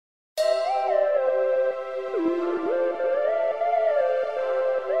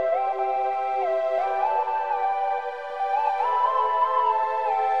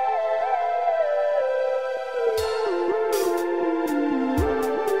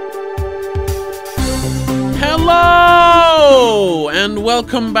Hello, and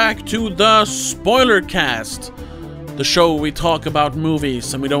welcome back to the Spoiler Cast, the show where we talk about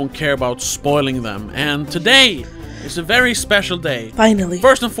movies and we don't care about spoiling them. And today is a very special day. Finally.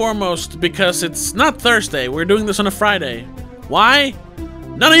 First and foremost, because it's not Thursday, we're doing this on a Friday. Why?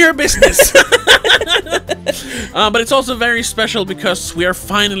 None of your business. But it's also very special because we are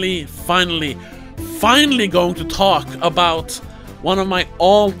finally going to talk about one of my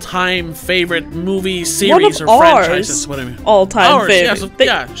all-time favorite movie series or franchises. One of ours all-time favorite.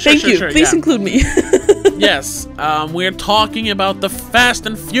 Thank you. Please include me. Yes, we're talking about the Fast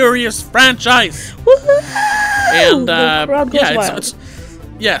and Furious franchise. Woohoo! And the crowd goes wild. it's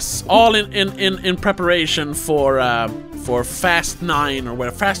yes, all in preparation for Fast 9 or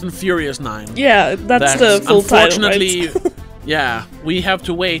whatever, Fast and Furious 9. Yeah, that's the full title, right? Unfortunately, yeah, we have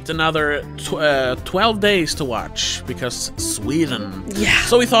to wait another 12 days to watch because Sweden. Yeah.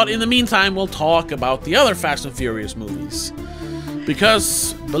 So we thought in the meantime we'll talk about the other Fast and Furious movies.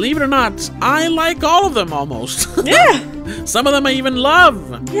 Because, believe it or not, I like all of them almost. Yeah. Some of them I even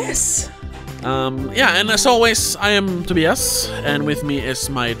love. Yes. Yeah, and as always, I am Tobias, and with me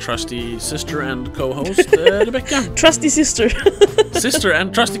is my trusty sister and co-host, Rebecca. Trusty sister. Sister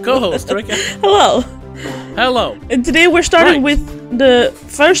and trusty co-host, Rebecca. Hello. Hello. And today we're starting with the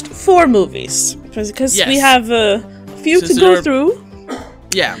first 4 movies. Because we have a few to go through.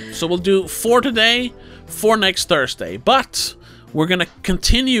 Yeah, so we'll do 4 today, 4 next Thursday. But we're going to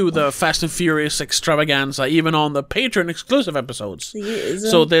continue the Fast and Furious extravaganza even on the Patreon exclusive episodes.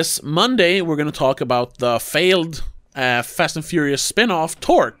 Yes. So this Monday, we're going to talk about the failed Fast and Furious spin-off,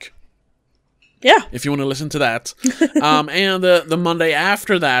 Torque. Yeah. If you want to listen to that. And the Monday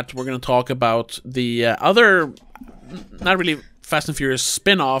after that, we're going to talk about the other, not really Fast and Furious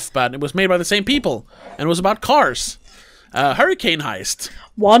spin-off, but it was made by the same people. And it was about cars. Hurricane Heist.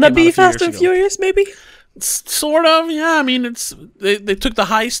 Wanna be Fast and Furious, maybe? Sort of, yeah. I mean, they took the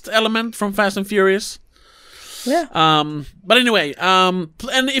heist element from Fast and Furious. Yeah. But anyway, and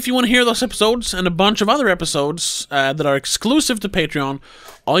if you want to hear those episodes and a bunch of other episodes that are exclusive to Patreon,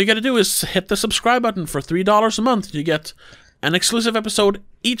 all you got to do is hit the subscribe button for $3 a month. You get an exclusive episode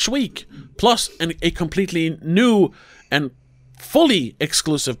each week, plus a completely new and fully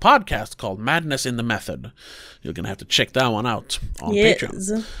exclusive podcast called Madness in the Method. You're gonna have to check that one out on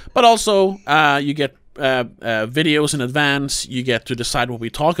Patreon. But also, you get videos in advance. You get to decide what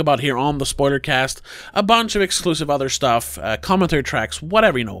we talk about here on the Spoiler Cast. A bunch of exclusive other stuff, commentary tracks,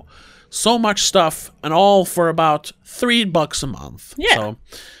 whatever, you know. So much stuff, and all for about $3 a month. Yeah. So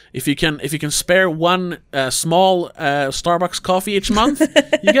if you can spare one small Starbucks coffee each month,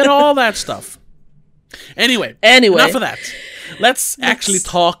 you get all that stuff. Anyway, enough of that. Let's actually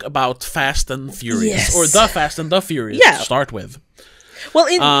talk about Fast and Furious, or the Fast and the Furious to start with. Well,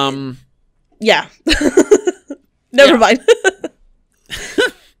 yeah. Never mind.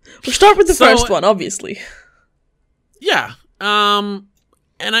 We'll start with the first one, obviously. Yeah. And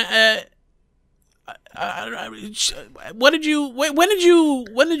when did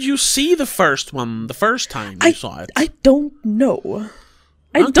you see the first one? The first time you saw it? I don't know.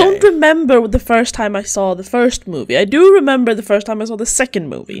 I don't remember the first time I saw the first movie. I do remember the first time I saw the second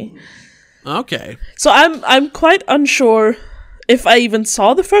movie. Okay. So I'm quite unsure if I even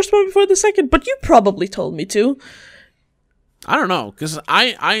saw the first one before the second, but you probably told me to. I don't know, because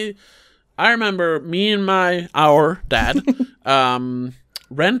I remember me and our dad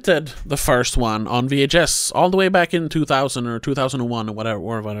rented the first one on VHS all the way back in 2000 or 2001 or whatever.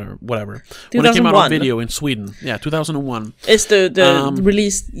 When it came out on video in Sweden. Yeah, 2001. It's the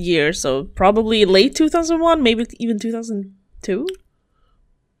release year, so probably late 2001, maybe even 2002?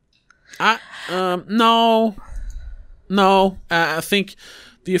 No. I think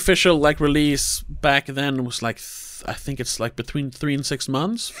the official release back then was I think it's between 3 and 6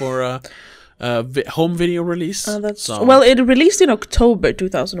 months for home video release. Well, it released in October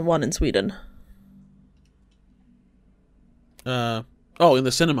 2001 in Sweden. In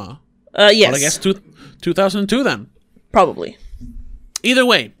the cinema. Yes. Well, I guess 2002 then. Probably. Either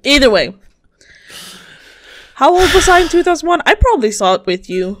way. How old was I in 2001? I probably saw it with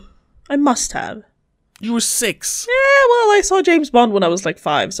you. I must have. You were 6. Yeah, well, I saw James Bond when I was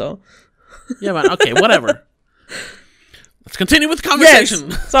 5, so. Yeah, man. Okay, whatever. Let's continue with the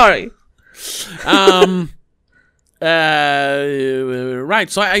conversation. Yes, sorry. Right,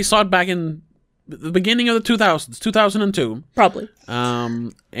 so I saw it back in the beginning of the 2000s, 2002. Probably.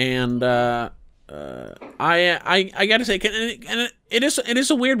 I gotta say, and it is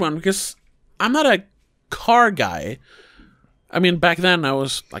a weird one because I'm not a car guy. I mean, back then I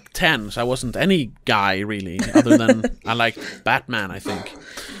was 10, so I wasn't any guy really, other than I liked Batman, I think.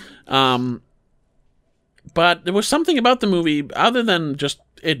 But there was something about the movie, other than just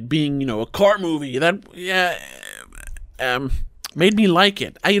it being, a car movie, that made me like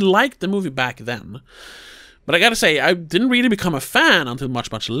it. I liked the movie back then. But I gotta say, I didn't really become a fan until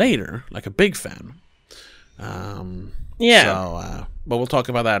much, much later, like a big fan. So, but we'll talk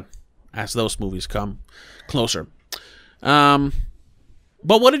about that as those movies come closer.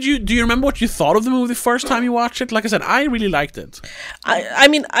 But do you remember what you thought of the movie the first time you watched it? Like I said, I really liked it. I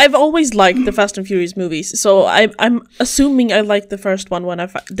mean, I've always liked the Fast and Furious movies, so I'm assuming I liked the first one when I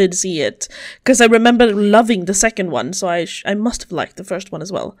did see it, because I remember loving the second one, so I must have liked the first one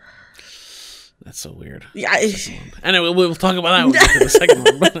as well. That's so weird. Yeah. Anyway, we'll talk about that when we get to the second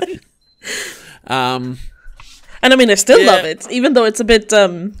one. But, and I mean, I still love it, even though it's a bit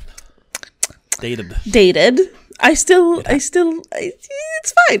dated. It's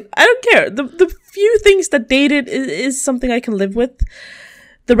fine. I don't care. The few things that dated is something I can live with.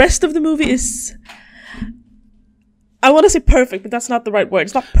 The rest of the movie is, I want to say perfect, but that's not the right word.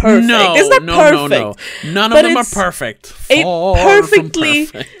 It's not perfect. No, it's not perfect. No. None of them are perfect. A perfectly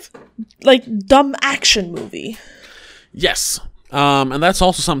like dumb action movie. Yes. And that's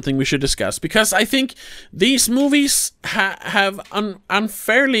also something we should discuss, because I think these movies have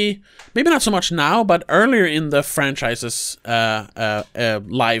unfairly, maybe not so much now, but earlier in the franchise's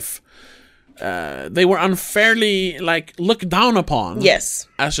life, they were unfairly looked down upon. Yes.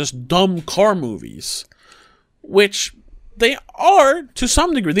 As just dumb car movies, which they are to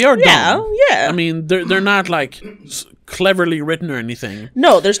some degree. They are dumb. Yeah. I mean, they're not cleverly written or anything.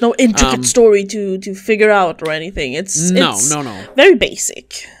 No, there's no intricate story to figure out or anything. It's no. very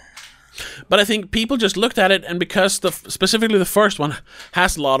basic. But I think people just looked at it, and because specifically the first one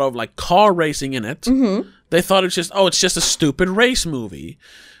has a lot of car racing in it, they thought it's just a stupid race movie.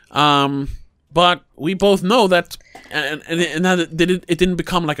 But we both know that, and that it didn't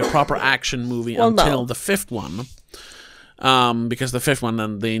become a proper action movie until the fifth one. Because the fifth one,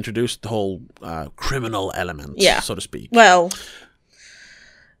 then they introduced the whole criminal element, so to speak. Well,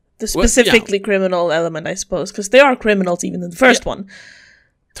 the specifically criminal element, I suppose, because they are criminals even in the first one.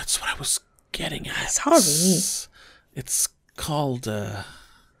 That's what I was getting at. Sorry. It's called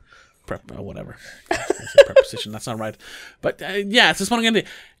whatever. Preposition. That's not right. But it's this one again,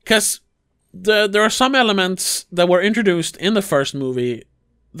 because there are some elements that were introduced in the first movie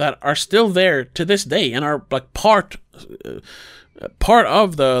that are still there to this day and are part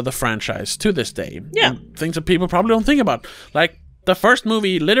of the franchise to this day. Yeah. And things that people probably don't think about. The first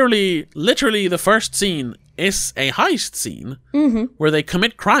movie, literally the first scene is a heist scene where they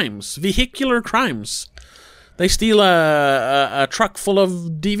commit crimes, vehicular crimes. They steal a truck full of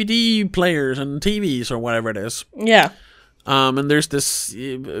DVD players and TVs or whatever it is. Yeah. And there's this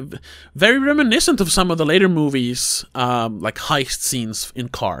very reminiscent of some of the later movies, heist scenes in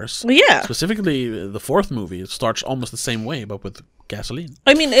cars. Yeah. Specifically, the fourth movie, it starts almost the same way, but with gasoline.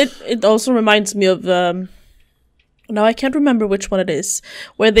 I mean, it also reminds me of, now I can't remember which one it is,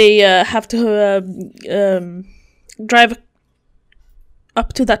 where they have to drive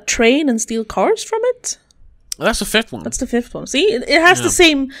up to that train and steal cars from it. Well, that's the fifth one. That's the fifth one. See, it has the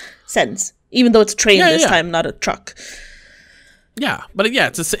same sense, even though it's a train this time, not a truck. Yeah, but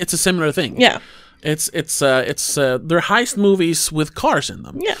it's a similar thing. Yeah, they're heist movies with cars in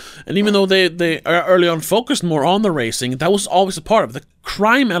them. Yeah, and even though they are early on focused more on the racing, that was always a part of it. The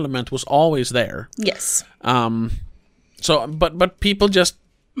crime element was always there. Yes. So, but people just,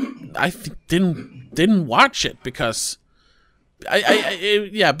 I think, didn't watch it because,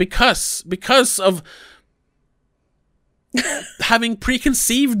 because of having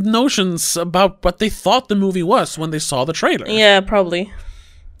preconceived notions about what they thought the movie was when they saw the trailer. Yeah, probably.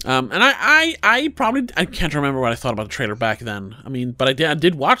 And I can't remember what I thought about the trailer back then. I mean, but I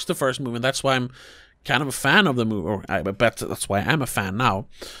did watch the first movie, and that's why I'm kind of a fan of the movie. Or I bet that's why I'm a fan now,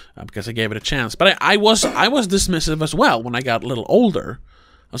 because I gave it a chance. But I was dismissive as well when I got a little older.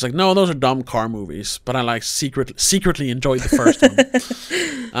 I was like, no, those are dumb car movies. But I secretly enjoyed the first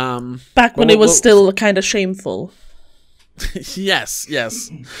one. Back when it was still kind of shameful. Yes.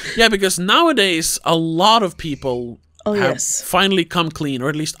 Yeah, because nowadays a lot of people have finally come clean, or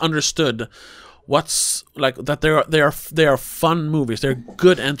at least understood what's that they are fun movies. They're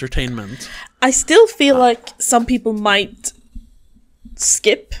good entertainment. I still feel like some people might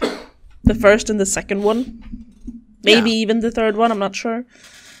skip the first and the second one. Maybe even the third one, I'm not sure.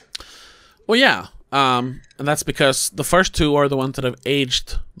 Well, yeah. And that's because the first two are the ones that have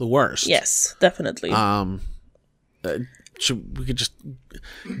aged the worst. Yes, definitely. We could just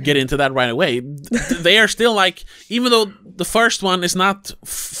get into that right away. They are still even though the first one is not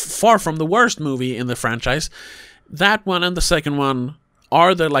far from the worst movie in the franchise, that one and the second one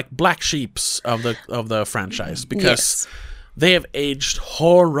are the like black sheeps of the franchise because Yes. they have aged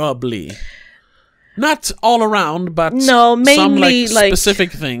horribly. Not all around, but No, some mainly, like,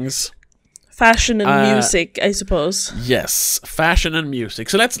 specific things. Fashion and music, I suppose. Yes, fashion and music.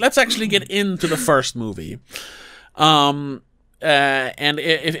 So let's actually get into the first movie. And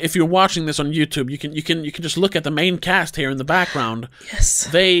if you're watching this on YouTube, you can just look at the main cast here in the background. Yes.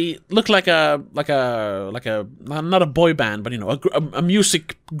 They look like a not a boy band, but a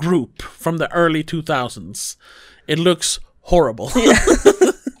music group from the early 2000s. It looks horrible.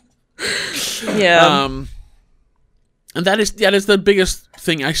 Yeah. And that is the biggest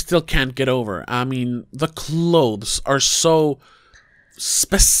thing I still can't get over. I mean, the clothes are so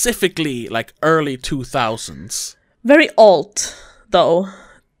specifically like early 2000s. Very alt, though.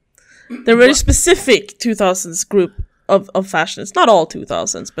 They're very specific 2000s group of fashion. It's not all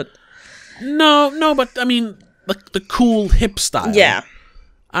 2000s, but No, but I mean the cool hip style. yeah.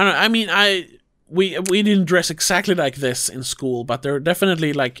 We didn't dress exactly like this in school, but there are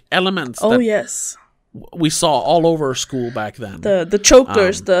definitely like elements Oh that yes. we saw all over school back then. The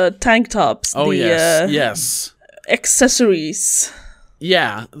chokers, the tank tops, oh the yes. accessories.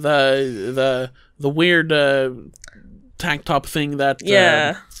 Yeah, the weird tank top thing that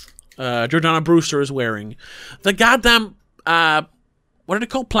Yeah. Jordana Brewster is wearing. The goddamn what are they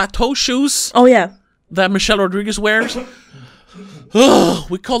called? Plateau shoes Oh yeah. that Michelle Rodriguez wears. Ugh,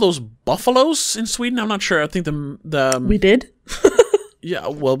 we call those buffaloes in Sweden. I'm not sure. I think the We did. yeah,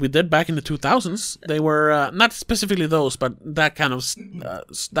 well, we did back in the 2000s. They were not specifically those, but that kind of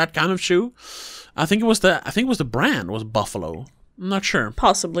shoe. I think it was the brand was Buffalo. I'm not sure.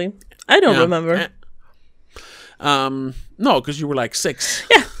 Possibly. I don't Yeah. remember. No, because you were like 6.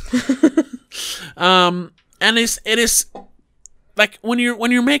 Yeah. And it is like when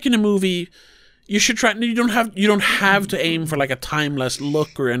you're making a movie, you should try. You don't have to aim for like a timeless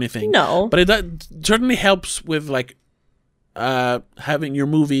look or anything. No. but it certainly helps with like having your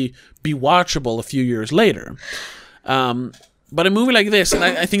movie be watchable a few years later. But a movie like this, and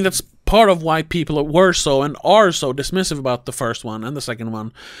I think that's part of why people were so and are so dismissive about the first one and the second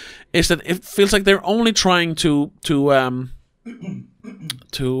one, is that it feels like they're only trying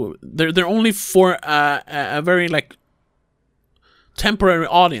they're only for a very like temporary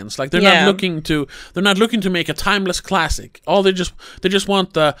audience. Like they're Yeah. not looking to make a timeless classic. They just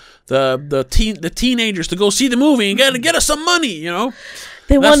want the teenagers to go see the movie and get us some money.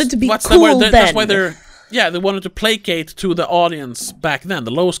 They wanted to be cool then. That's why they wanted to placate to the audience back then,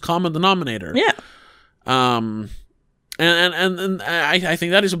 the lowest common denominator. Yeah. And I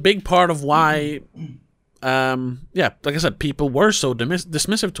think that is a big part of why, like I said, people were so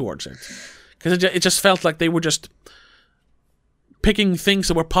dismissive towards it, because it just felt like they were just picking things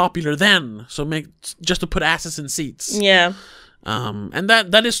that were popular then, just to put asses in seats. Yeah. And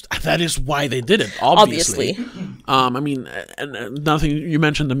that is why they did it. Obviously. I mean, and nothing. You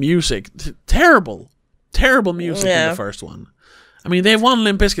mentioned the music. Terrible music in the first one. I mean, they have one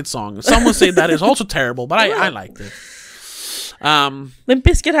Limp Bizkit song. Some would say that is also terrible, but I liked it. Limp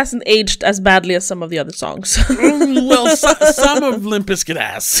Bizkit hasn't aged as badly as some of the other songs. Well, some of Limp Bizkit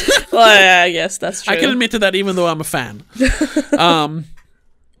has. Well, yeah, I guess that's true. I can admit to that, even though I'm a fan.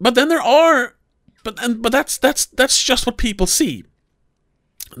 But then there are, but that's just what people see.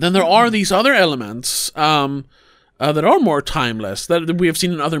 Then there are these other elements that are more timeless that we have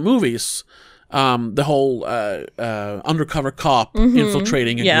seen in other movies. The whole undercover cop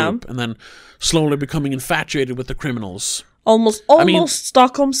infiltrating a group and then slowly becoming infatuated with the criminals. Almost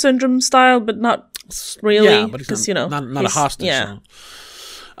Stockholm Syndrome style, but not really. Yeah, but because not a hostage. Yeah.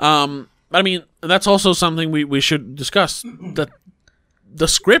 So. But I mean, that's also something we should discuss. That the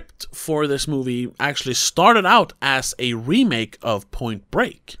script for this movie actually started out as a remake of Point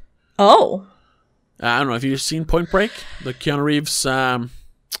Break. Oh. I don't know if you've seen Point Break, the Keanu Reeves.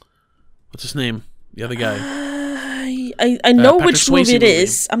 What's his name? The other guy. I know Patrick which movie Swayze it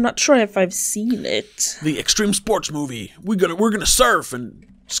is. I'm not sure if I've seen it. The extreme sports movie. We're gonna surf and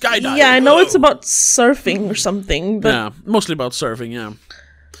skydive. Yeah, I know it's about surfing or something, but Yeah, mostly about surfing. Yeah,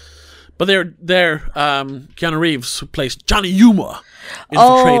 but they're Keanu Reeves, who plays Johnny Yuma,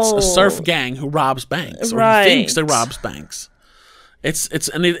 infiltrates a surf gang who robs banks, or he thinks they robs banks. It's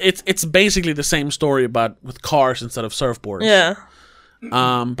basically the same story, but with cars instead of surfboards. yeah.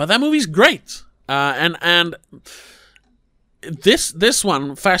 But that movie's great. And this one,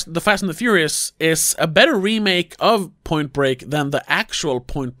 the Fast and the Furious, is a better remake of Point Break than the actual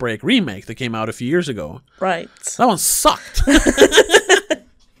Point Break remake that came out a few years ago. Right. That one sucked.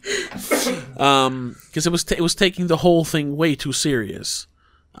 Because it was taking the whole thing way too serious.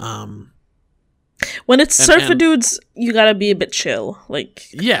 When it's surfer and- dudes, you gotta be a bit chill. Like,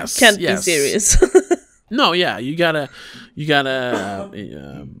 Yes, can't be yes. serious. No, yeah, you gotta,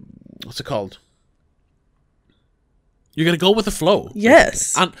 what's it called? You gotta go with the flow.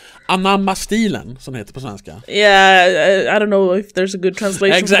 Yes. Anamma stilen, som det heter på svenska. Yeah, I don't know if there's a good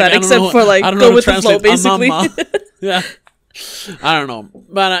translation for Exactly, that, I don't except know- for like I don't know go how with to the flow, translate basically. anamma. Yeah, I don't know,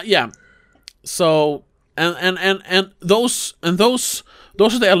 but yeah. So and those are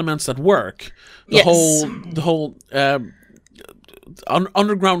the elements that work. The Yes. whole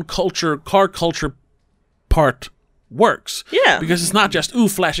underground culture, car culture part works. Yeah. Because it's not just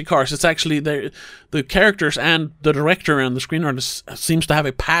flashy cars. It's actually the characters and the director and the screen artist seems to have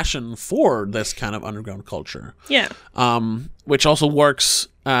a passion for this kind of underground culture. Yeah. Which also works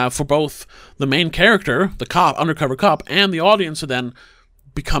for both the main character, the cop, undercover cop, and the audience who then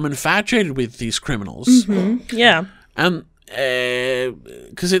become infatuated with these criminals. Yeah. And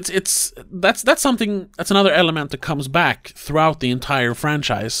because that's something, that's another element that comes back throughout the entire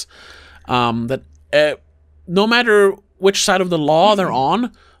franchise. That no matter which side of the law they're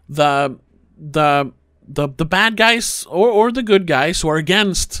on, the bad guys or the good guys who are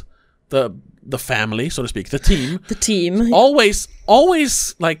against the family, so to speak, the team, always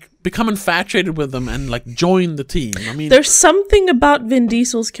like become infatuated with them and like join the team. I mean, There's something about Vin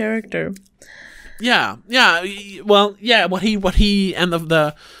Diesel's character. yeah, well, yeah, what he and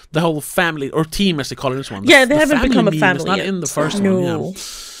the whole family or team as they call it in this one. Yeah, they the haven't family become a meme family is not yet. in the first No. one.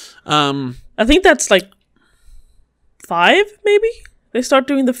 Yeah. I think that's like 5, maybe? They start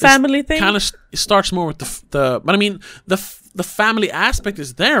doing the family thing? Kind of starts more with the but I mean the family aspect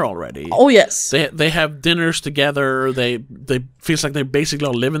is there already. Oh, yes. They have dinners together. They feels like they basically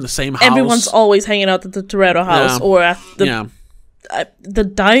all live in the same house. Everyone's always hanging out at the Toretto house Yeah. or at the yeah. The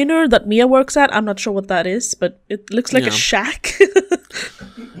diner that Mia works at. I'm not sure what that is, but it looks like a Yeah. shack.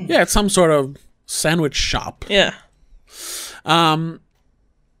 Yeah, it's some sort of sandwich shop. Yeah. But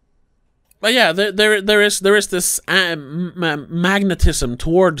yeah, there is this magnetism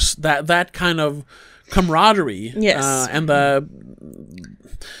towards that kind of camaraderie. Yes. And the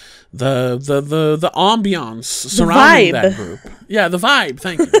ambiance surrounding vibe. that group. Yeah, the vibe.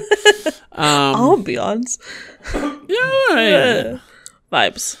 Thank you. Ambiance. Yeah.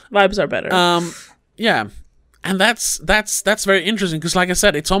 Vibes are better. Yeah, and that's very interesting because, like I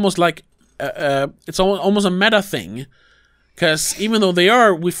said, it's almost like it's almost a meta thing. Because even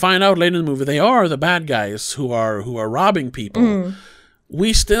though we find out later in the movie, they are the bad guys who are robbing people.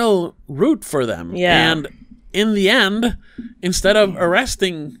 We still root for them. Yeah. And in the end, instead of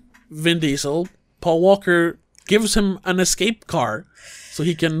arresting Vin Diesel, Paul Walker gives him an escape car so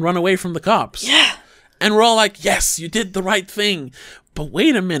he can run away from the cops. Yeah. And we're all like, yes, you did the right thing. But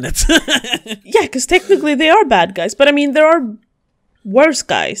wait a minute. Yeah, because technically they are bad guys. But I mean, there are worse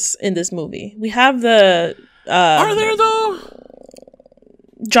guys in this movie. We have the... Are there, though?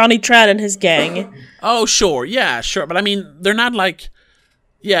 Johnny Tran and his gang. Oh, sure. Yeah, sure. But I mean, they're not like...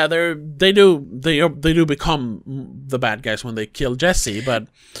 Yeah, they do become the bad guys when they kill Jesse, but...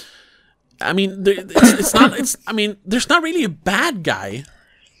 I mean, it's not... I mean, there's not really a bad guy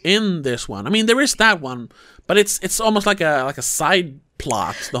in this one. I mean, there is that one, but it's almost like a side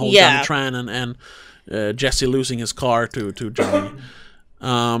plot. The whole Yeah. Johnny Tran and Jesse losing his car to Johnny.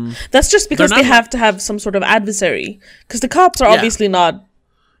 That's just because They're they not- have to have some sort of adversary. Because the cops are Yeah. obviously not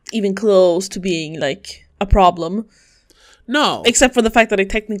even close to being, like, a problem. No, Except for the fact that they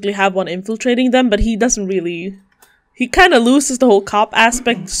technically have one infiltrating them, but he doesn't really... He kind of loses the whole cop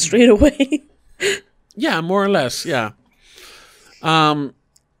aspect straight away. yeah, more or less, yeah.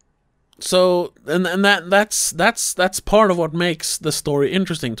 So and that's part of what makes the story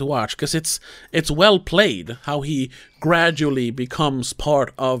interesting to watch because it's well played how he gradually becomes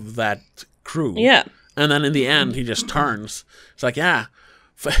part of that crew. Yeah. And then in the end he just turns. It's like, yeah,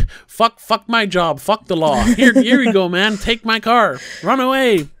 fuck my job, fuck the law. Here you go, man. Take my car, run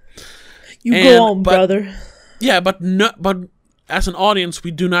away. You And- go on, but- brother. Yeah, but as an audience, we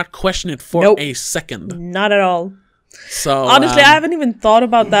do not question it for Nope. a second. Not at all. So Honestly, I haven't even thought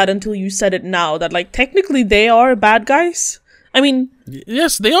about that until you said it now. That, like, technically they are bad guys. I mean,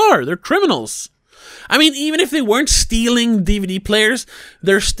 yes, they are. They're criminals. I mean, even if they weren't stealing DVD players,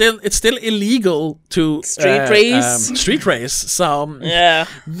 it's still illegal to Street race. Street race. So yeah,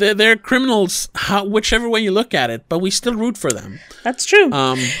 they're criminals, whichever way you look at it. But we still root for them. that's true.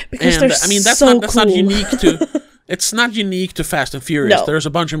 Because they're I mean, that's so not cool. unique to. It's not unique to Fast and Furious. No. There's a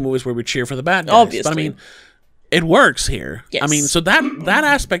bunch of movies where we cheer for the bad guys. Obviously. But I mean, it works here. Yes. I mean, so that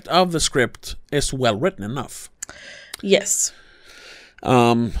aspect of the script is well written enough. Yes.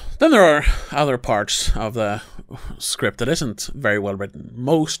 Then there are other parts of the script that isn't very well written.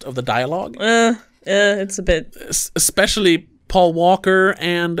 Most of the dialogue It's a bit. Especially Paul Walker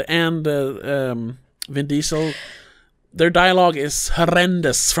and Vin Diesel. Their dialogue is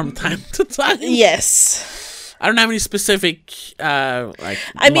horrendous from time to time. Yes. I don't have any specific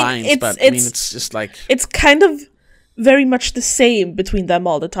lines, but it's just like it's kind of very much the same between them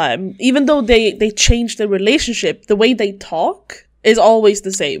all the time. Even though they change their relationship, the way they talk is always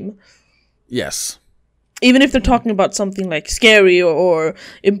the same. Yes. Even if they're talking about something like scary or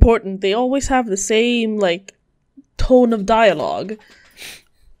important, they always have the same like tone of dialogue.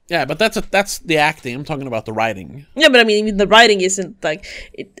 Yeah, but that's the acting. I'm talking about the writing. Yeah, but I mean, even the writing isn't like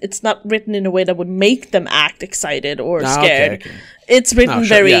it's not written in a way that would make them act excited or scared. Okay. It's written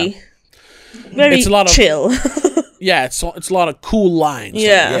very it's a lot chill. Yeah, it's a lot of cool lines.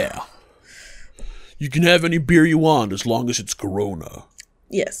 Yeah. Like, yeah. You can have any beer you want as long as it's Corona.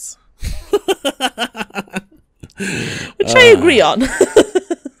 Yes. Which I agree on.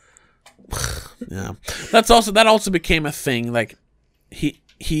 Yeah. That also became a thing. Like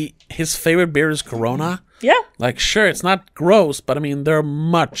his favorite beer is Corona. Yeah. Like, sure, it's not gross, but I mean there are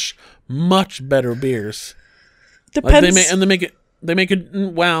much better beers. Depends. Like, they make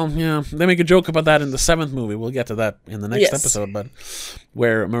a joke about that in the 7th movie. We'll get to that in the next episode, but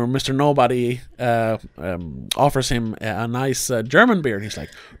where Mr. Nobody offers him a nice German beer, and he's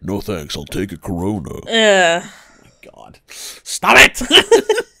like, "No thanks, I'll take a Corona." Yeah. Oh my God, stop it.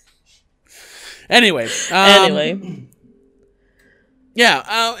 Anyway.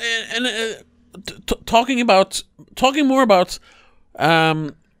 Yeah, talking more about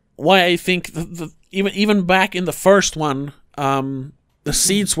why I think even back in the first one. The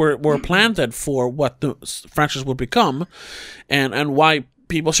seeds were planted for what the franchise would become, and why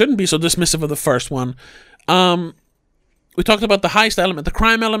people shouldn't be so dismissive of the first one. We talked about the heist element, the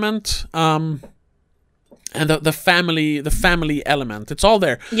crime element, and the family element. It's all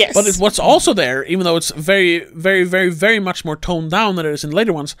there. Yes. But what's also there, even though it's very, very, very, very much more toned down than it is in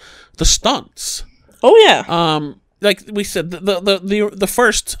later ones, the stunts. Oh yeah. Like we said, the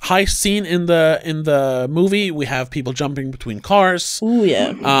first heist scene in the movie, we have people jumping between cars. Oh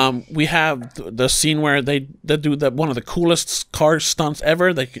yeah. We have the scene where they do one of the coolest car stunts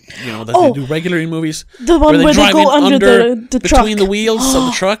ever. They do regularly in movies. The one where they go under the truck between the wheels of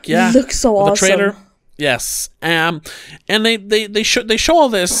the truck. Yeah, it looks so awesome. The trailer. Yes. And they show all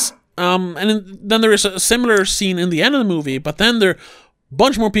this. And then there is a similar scene in the end of the movie, but then there.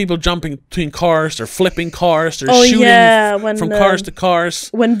 Bunch more people jumping between cars. They're flipping cars. They're shooting from cars to cars.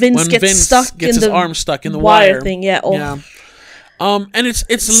 When Vince gets his arm stuck in the wire thing. Yeah. Oh. Yeah. And it's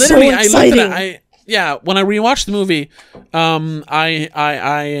literally so exciting. I looked at it. When I rewatched the movie, I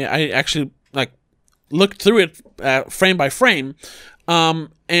actually like looked through it frame by frame.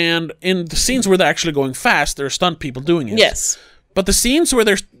 And in the scenes where they're actually going fast, there are stunt people doing it. Yes. But the scenes where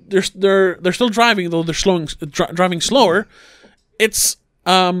they're still driving, though they're driving slower, it's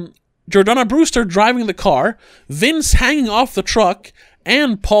Jordana Brewster driving the car, Vince hanging off the truck,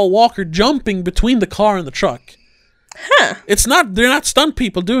 and Paul Walker jumping between the car and the truck. Huh. They're not stunt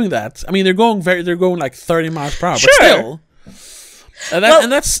people doing that. I mean, they're going like 30 miles per hour, sure. But still.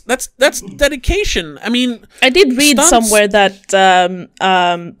 And that's dedication. I mean, I did read somewhere that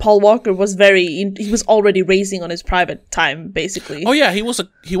Paul Walker was he was already racing on his private time, basically. Oh yeah, he was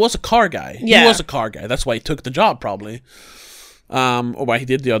a car guy. Yeah. He was a car guy. That's why he took the job, probably. Or why he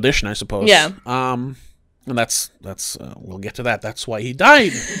did the audition, I suppose. Yeah. And that's we'll get to that. That's why he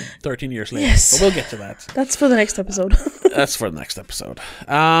died 13 years later. Yes. But we'll get to that. That's for the next episode. That's for the next episode.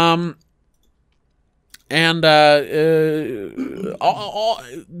 And there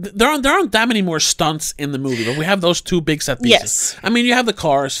aren't that many more stunts in the movie, but we have those two big set pieces. Yes. I mean, you have the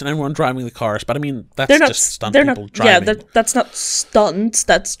cars and everyone driving the cars, but I mean, that's just stunt people driving. Yeah, that's not stunts.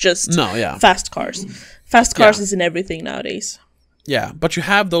 That's just fast cars. Fast cars is in everything nowadays. Yeah, but you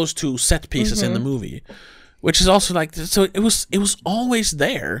have those two set pieces in the movie, which is also like, so it was always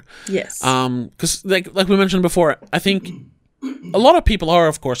there. Yes. Because like we mentioned before, I think a lot of people are,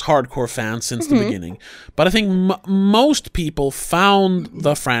 of course, hardcore fans since the beginning, but I think most people found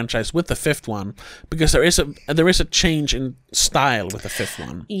the franchise with the fifth one because there is a change in style with the fifth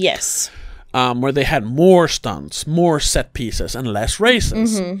one. Yes. Where they had more stunts, more set pieces, and less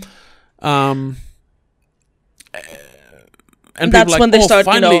races. And that's when they start,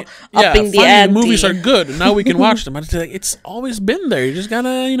 finally, upping the ante. The movies are good, and now we can watch them. It's always been there. You just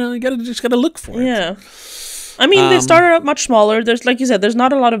gotta, gotta look for it. Yeah. I mean, they started out much smaller. There's, like you said, there's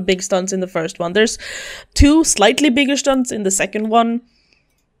not a lot of big stunts in the first one. There's 2 slightly bigger stunts in the second one.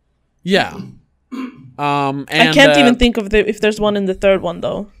 Yeah. And I can't even think of if there's one in the third one,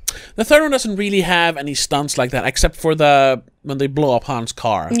 though. The third one doesn't really have any stunts like that, except for when they blow up Han's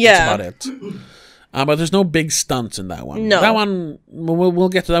car. Yeah. That's about But there's no big stunts in that one. No. That one, we'll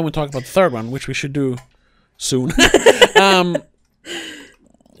get to that when we talk about the third one, which we should do soon. But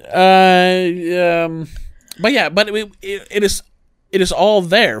it is all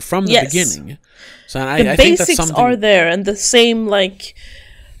there from the beginning. So The I think that's basics something. are there, and the same like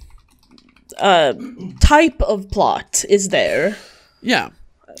type of plot is there. Yeah,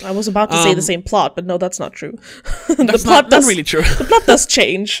 I was about to say the same plot, but no, that's not true. that's not really true. The plot does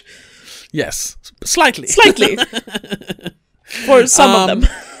change Yes, slightly. For some of them.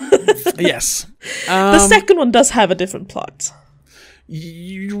 Yes. The second one does have a different plot.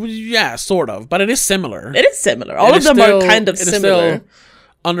 Yeah, sort of, but it is similar. It is similar. All of them are kind of similar. Still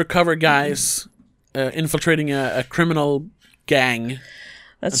undercover guys infiltrating a criminal gang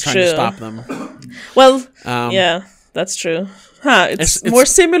That's and trying true. to stop them. Well, yeah, that's true. It's more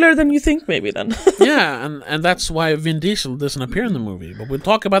similar than you think, maybe, then. Yeah, and that's why Vin Diesel doesn't appear in the movie. But we'll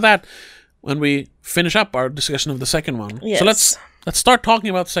talk about that when we finish up our discussion of the second one. Yes. So let's start talking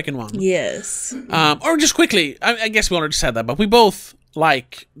about the second one. Yes. Or just quickly, I guess we already said that, but we both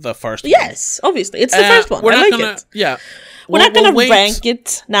like the first one. Yes, obviously. It's the first one. We're I not like gonna, it. Yeah. We're not going to rank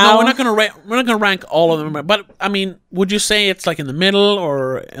it now. No, we're not going to rank all of them. But, I mean, would you say it's like in the middle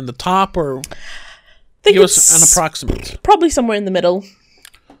or in the top, or think give it's us an approximate? probably somewhere in the middle.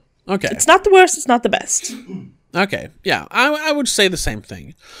 Okay. It's not the worst, it's not the best. Okay, yeah, I would say the same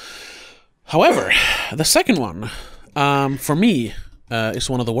thing. However, the second one, for me, is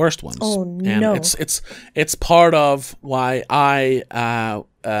one of the worst ones. Oh, and no. it's part of why I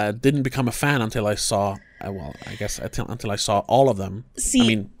didn't become a fan until I saw. Until I saw all of them. See, I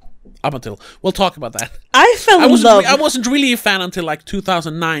mean, up until we'll talk about that. I fell in love. I wasn't really a fan until like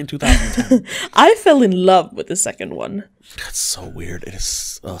 2009, 2010. I fell in love with the second one. That's so weird. It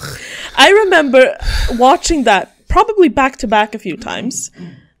is. Ugh. I remember watching that probably back to back a few times.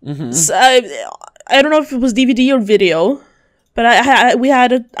 Mm-hmm. So I don't know if it was DVD or video, but I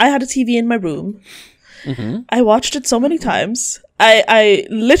had a TV in my room. Mm-hmm. I watched it so many times. I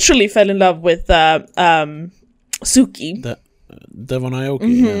literally fell in love with Suki. Devon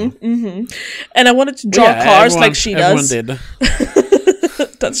Aoki. Yeah. And I wanted to draw cars like she does. Everyone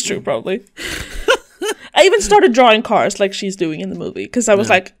did. That's true, probably. I even started drawing cars like she's doing in the movie because I was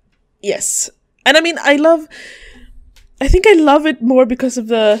like, yes. And I mean, I think I love it more because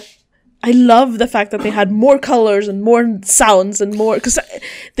of I love the fact that they had more colors and more sounds and more, because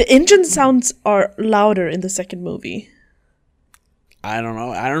the engine sounds are louder in the second movie. I don't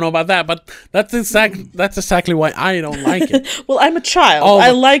know about that, but that's exactly why I don't like it. Well, I'm a child.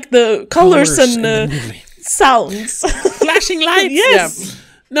 I like the colors and sounds. Flashing lights. Yes. Yeah.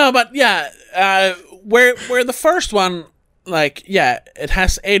 No, but where the first one, like, it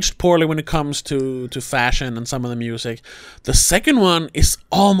has aged poorly when it comes to fashion and some of the music. The second one is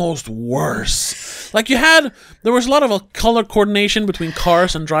almost worse. Like, there was a lot of color coordination between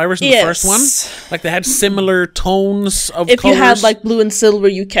cars and drivers in the first one. Like, they had similar tones of colors. If you had, like, blue and silver,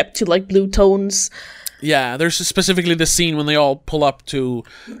 you kept to, like, blue tones. Yeah, there's specifically the scene when they all pull up to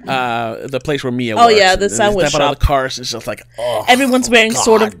the place where Mia works. Oh, yeah, the sandwich shop. All the cars, it's just like, oh, everyone's wearing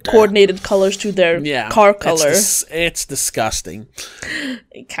sort of coordinated colors to their car color. It's disgusting.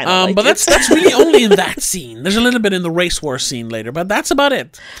 Kind of like but that's really only in that scene. There's a little bit in the race war scene later, but that's about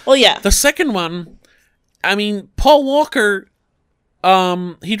it. Well, yeah. The second one, I mean, Paul Walker,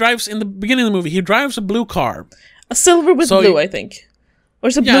 he drives, in the beginning of the movie, he drives a blue car. A silver with blue, I think. Or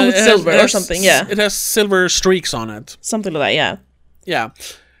is it blue with silver or something? Yeah. It has silver streaks on it. Something like that, yeah. Yeah.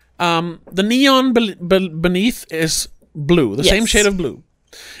 The neon beneath is blue, the same shade of blue.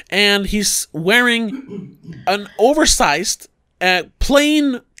 And he's wearing an oversized,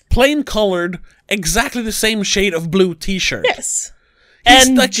 plain colored, exactly the same shade of blue t-shirt. Yes.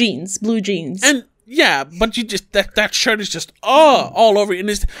 And like, jeans, blue jeans. And yeah, but you just that shirt is just all over it, and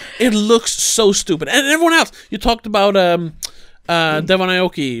it looks so stupid. And everyone else, you talked about Devon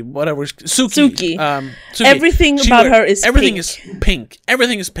Aoki, whatever, Suki. Everything about her is everything pink. is pink.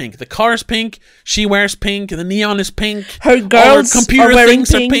 Everything is pink. The car is pink. She wears pink. The neon is pink. Her girls computer are wearing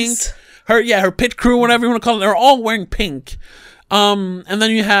things pinks. are pink. Her pit crew, whatever you want to call it, they're all wearing pink. And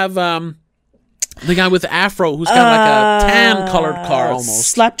then you have the guy with the afro who's got like a tan colored car almost.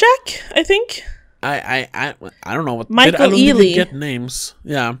 Slapjack, I think. I don't know what Michael I don't even Ealy. get names.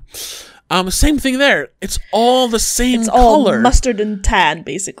 Yeah. Same thing there. It's all the same It's color. all mustard and tan,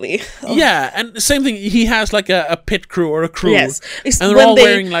 basically. Yeah, and same thing. He has like a pit crew or a crew. Yes, and they're all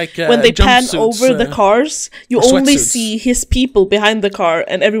wearing like when they pan jumpsuits, over the cars, you only sweatsuits. see his people behind the car,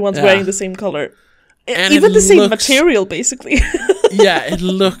 and everyone's wearing the same color, And even it the same looks- material, basically. Yeah, it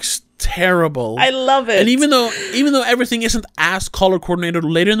looks terrible. I love it. And even though everything isn't as color coordinated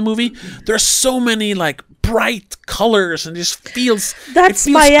later in the movie, there's so many like bright colors and it just feels That's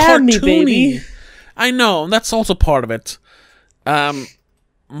it feels Miami, cartoony. baby. I know, and that's also part of it.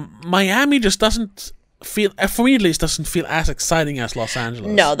 Miami just doesn't feel, for me at least, doesn't feel as exciting as Los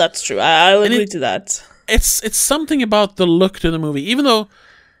Angeles. No, that's true. I'll agree to that. It's something about the look to the movie, even though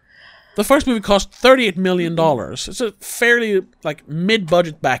the first movie cost $38 million. It's a fairly like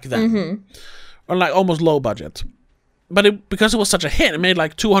mid-budget back then, or like almost low budget. But because it was such a hit, it made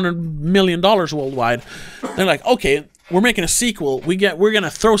like $200 million worldwide. They're like, okay, we're making a sequel. We're gonna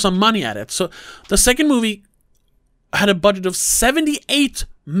throw some money at it. So the second movie had a budget of $78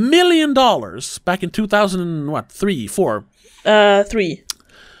 million back in 2003, 4. 3.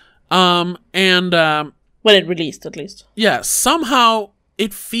 When it released, at least. Yeah, somehow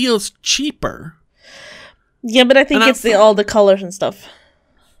it feels cheaper. Yeah, but I think it's all the colors and stuff.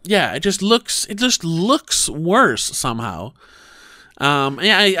 Yeah, it just looks worse somehow.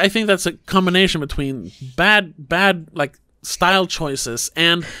 I think that's a combination between bad like style choices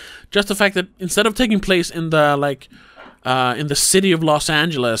and just the fact that instead of taking place in the city of Los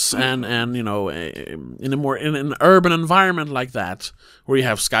Angeles and you know in an urban environment like that where you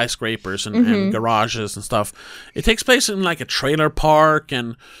have skyscrapers and garages and stuff, it takes place in like a trailer park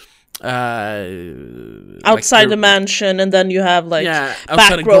and outside the mansion, and then you have like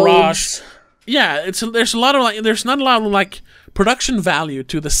outside a garage. roads. Yeah, there's a lot of like there's not a lot of like production value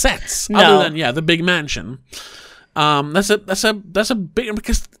to the sets No. other than the big mansion. That's a big,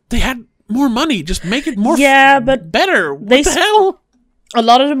 because they had more money. Just make it more but better. What the hell? A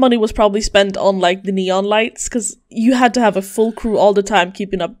lot of the money was probably spent on like the neon lights, because you had to have a full crew all the time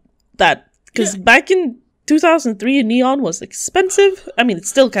keeping up that. Because back in 2003, neon was expensive. I mean, it's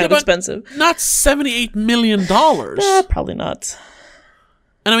still kind of expensive. Not $78 million. Probably not.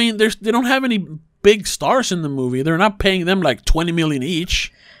 And I mean, they don't have any big stars in the movie. They're not paying them like $20 million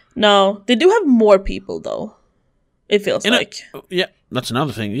each. No, they do have more people though. It feels like. That's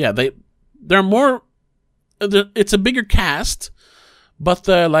another thing. Yeah, they're more. It's a bigger cast, but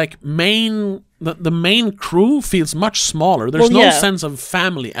the like main crew feels much smaller. There's no sense of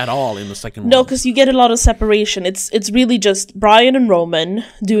family at all in the second one. No, because you get a lot of separation. It's really just Brian and Roman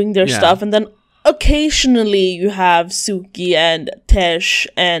doing their stuff, and then occasionally you have Suki and Tesh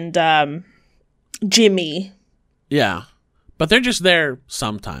and Jimmy. Yeah, but they're just there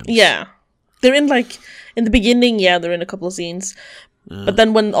sometimes. Yeah, they're in like in the beginning. Yeah, they're in a couple of scenes. But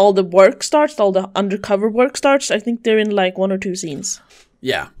then when all the work starts, all the undercover work starts, I think they're in like 1 or 2 scenes.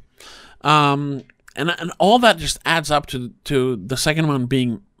 Yeah. And all that just adds up to the second one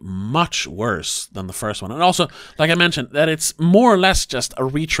being much worse than the first one. And also, like I mentioned, that it's more or less just a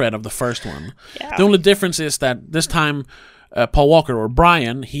retread of the first one. Yeah. The only difference is that this time Paul Walker, or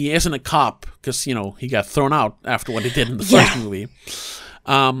Brian, he isn't a cop because, you know, he got thrown out after what he did in the first movie.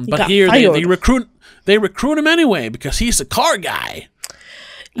 But here they recruit him anyway because he's a car guy.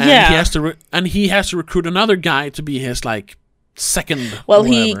 And he has to recruit another guy to be his like second. Well,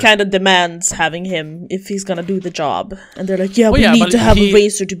 he kind of demands having him if he's gonna do the job, and they're like, we need to have a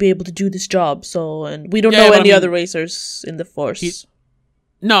racer to be able to do this job. So, and we don't know any other racers in the force.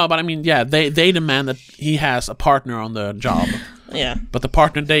 No, but I mean, they demand that he has a partner on the job. Yeah. But the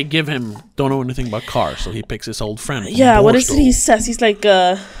partner they give him don't know anything about cars, so he picks his old friend. Yeah, what is it he says? He's like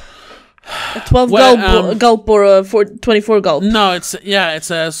a 12 gulp or a 24 gulp. No, it's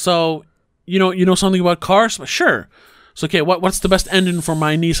so you know something about cars? Sure. So okay, what's the best engine for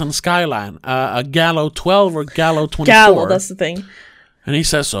my Nissan Skyline? A Gallo 12 or Gallo 24? Gallo, that's the thing. And he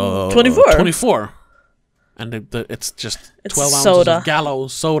says 24. 24. And it's just 12 ounces soda. of Gallo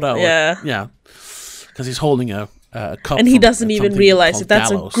soda. Yeah. Because he's holding a cup. And he doesn't even realize it. That's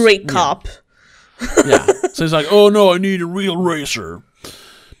Gallo's. A great cop. Yeah. So he's like, oh no, I need a real racer.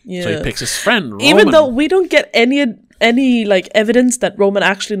 Yeah. So he picks his friend, Roman. Even though we don't get any like evidence that Roman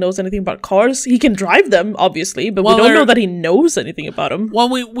actually knows anything about cars. He can drive them, obviously, but we don't know that he knows anything about them. Well,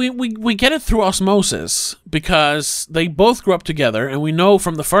 we get it through osmosis because they both grew up together, and we know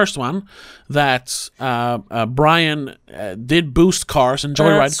from the first one that Brian did boost cars and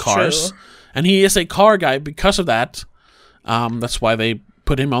joyride cars, true. And he is a car guy because of that. That's why they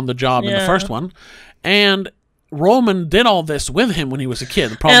put him on the job in the first one, and Roman did all this with him when he was a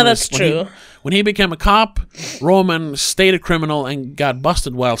kid. The problem that's true. When he became a cop, Roman stayed a criminal and got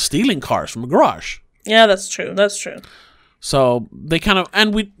busted while stealing cars from a garage. Yeah, that's true. That's true. So they kind of,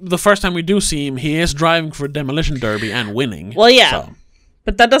 and the first time we do see him, he is driving for a demolition derby and winning. Well, yeah,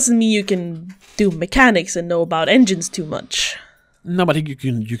 but that doesn't mean you can do mechanics and know about engines too much. No, but you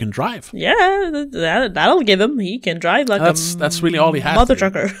can drive. Yeah, that'll give him. He can drive like that's really all he has. Mother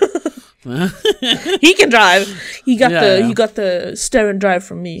trucker. He can drive. He got Yeah. he got the stare and drive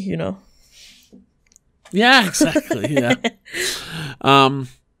from me, you know. Yeah, exactly. Yeah.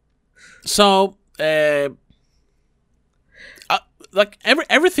 So, like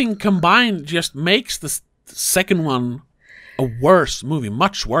everything combined just makes the second one a worse movie,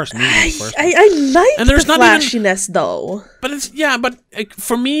 much worse movie than the first one. I like And there's the not even- flashiness though. But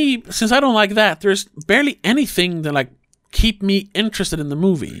for me, since I don't like that, there's barely anything that like keep me interested in the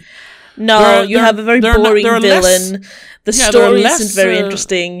movie. No, you have a very boring there are villain. less- The yeah, there are story less, isn't very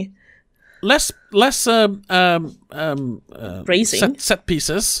interesting. Less Racing. set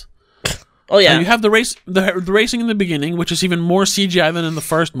pieces. Oh yeah, You have the racing in the beginning, which is even more CGI than in the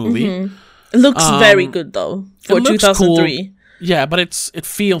first movie. it looks very good though for it looks 2003. cool. Yeah, but it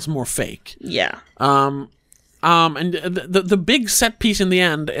feels more fake. Yeah, And the big set piece in the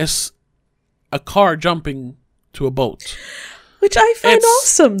end is a car jumping to a boat. which I find It's-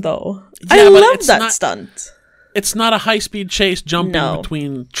 awesome though. Yeah, I but love it's that not- stunt. It's not a high-speed chase jumping No.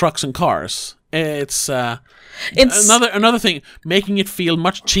 between trucks and cars. It's It's another thing, making it feel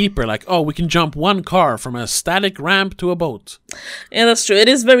much cheaper. Like, oh, we can jump one car from a static ramp to a boat. Yeah, that's true. It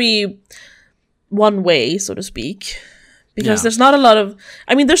is very one way, so to speak. Because Yeah. there's not a lot of...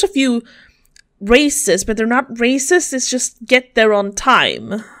 I mean, there's a few races, but they're not races. It's just get there on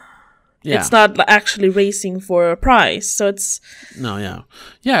time. Yeah. It's not actually racing for a prize. So it's... No,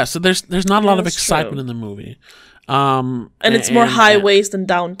 yeah. So there's not a lot of That's excitement true. in the movie. And it's more highways than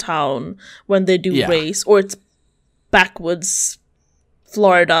downtown when they do Yeah. race. Or it's backwoods,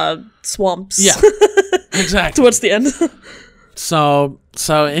 Florida swamps. Yeah, exactly. Towards the end. So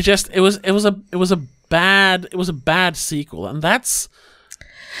it was a bad sequel, and that's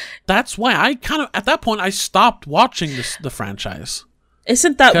why I kind of at that point I stopped watching the franchise.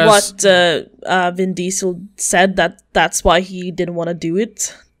 Isn't that 'Cause- what Vin Diesel said, that's why he didn't want to do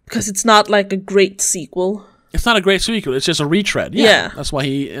it? Because it's not like a great sequel. It's not a great sequel; it's just a retread. Yeah. That's why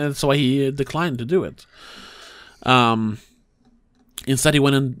he declined to do it. Instead, he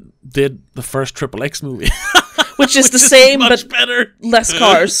went and did the first XXX movie, Which is the which is same, much but better. less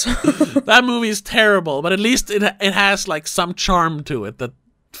cars. That movie is terrible, but at least it has like some charm to it that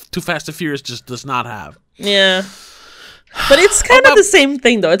Too Fast and Furious just does not have. Yeah. But it's kind of the same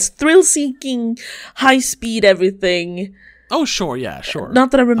thing, though. It's thrill-seeking, high-speed everything. Oh, sure, yeah, sure.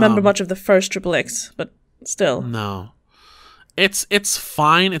 Not that I remember much of the first XXX, but still. No. It's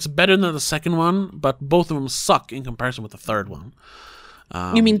fine. It's better than the second one, but both of them suck in comparison with the third one.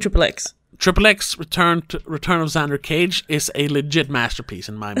 You mean XXX? XXX Return of Xander Cage is a legit masterpiece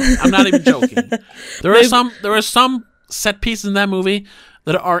in my mind. I'm not even joking. There are some set pieces in that movie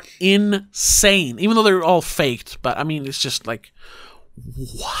that are insane, even though they're all faked. But I mean, it's just like,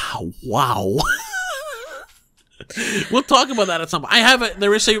 wow. We'll talk about that at some point.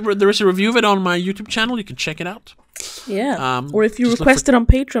 There is a review of it on my YouTube channel. You can check it out. Yeah. Or if you just look request it on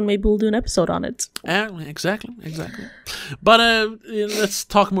Patreon, maybe we'll do an episode on it. Exactly. But let's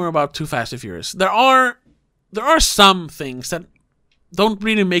talk more about Too Fast and Furious. There are some things that don't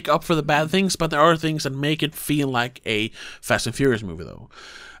really make up for the bad things, but there are things that make it feel like a Fast and Furious movie, though.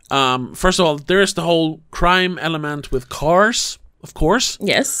 First of all, there is the whole crime element with cars, of course.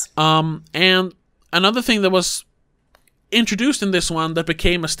 Yes. And another thing that was introduced in this one that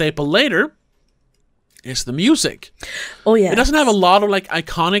became a staple later is the music. Oh, yeah. It doesn't have a lot of like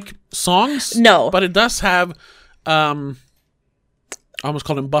iconic songs. No. But it does have I almost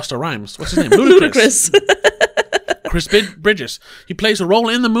called him Busta Rhymes. What's his name? Ludacris. Chris Bridges. He plays a role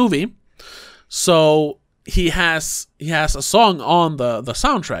in the movie. So he has a song on the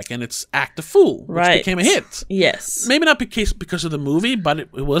soundtrack, and it's Act the Fool, which became a hit. Yes. Maybe not because of the movie, but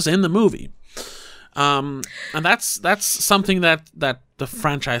it was in the movie. And that's something that the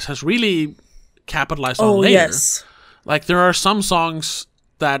franchise has really capitalized on later. Yes. Like there are some songs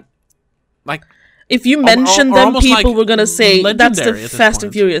that like If you mention or them, almost people like were gonna say that's the legendary at this Fast and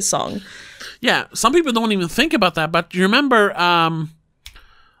point. Furious song. yeah, some people don't even think about that, but you remember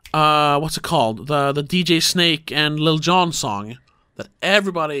what's it called? The DJ Snake and Lil Jon song that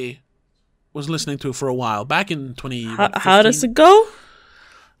everybody was listening to for a while back in 2015. How does it go?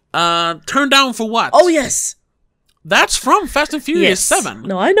 Turn Down for What? Oh yes. That's from Fast and Furious Yes. 7.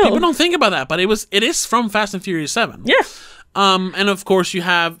 No, I know. People don't think about that, but it is from Fast and Furious 7. Yeah. And of course you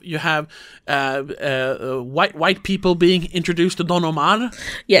have white people being introduced to Don Omar.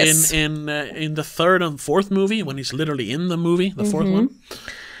 Yes. In the third and fourth movie when he's literally in the movie, the fourth one.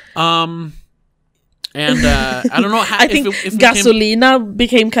 And I don't know how. I think if it Gasolina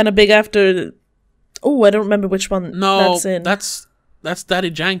became kind of big after. Oh, I don't remember which one no, that's in. that's Daddy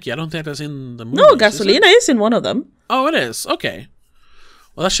Yankee. I don't think that's in the movie. No, Gasolina is in one of them. Oh, it is. Okay.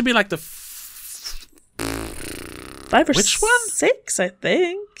 Well, that should be like the 5 or Which one? 6, I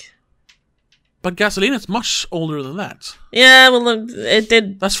think. but Gasolina is much older than that. Yeah, well, it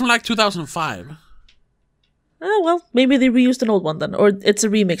did. That's from like 2005. Oh, well, maybe they reused an old one then, or it's a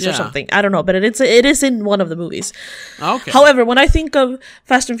remix or Yeah. something. I don't know, but it is in one of the movies. Okay. However, when I think of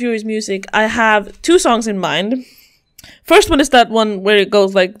Fast and Furious music, I have 2 songs in mind. First one is that one where it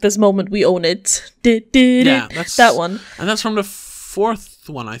goes like, "This moment we own it." Yeah, that's that one. And that's from the 4th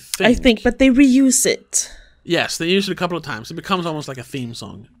one, I think. I think, but they reuse it. Yes, they use it a couple of times. It becomes almost like a theme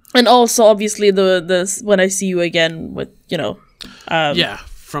song. And also, obviously, the "When I See You Again" with, you know. Yeah,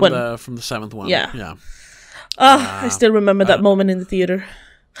 from when- the 7th one. Yeah. Yeah. I still remember that moment in the theater.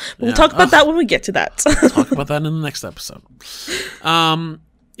 But we'll Yeah. talk about that when we get to that. Talk about that in the next episode.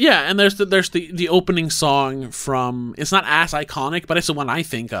 Yeah, and there's the opening song from, it's not as iconic, but it's the one I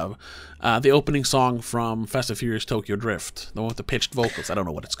think of. The opening song from Fast and Furious Tokyo Drift, the one with the pitched vocals. I don't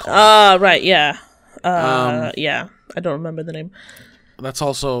know what it's called. Right, yeah. Yeah, I don't remember the name. That's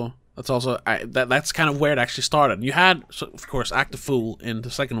that's kind of where it actually started. You had, so of course, Act the Fool in the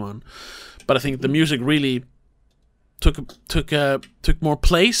second one, but I think the music really took more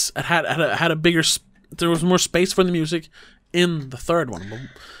place. It had a bigger. There was more space for the music in the third one,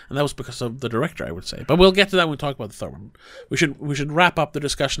 and that was because of the director, I would say. But we'll get to that when we talk about the third one. We should wrap up the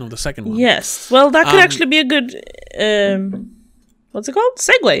discussion of the second one. Yes. Well, that could actually be a good what's it called?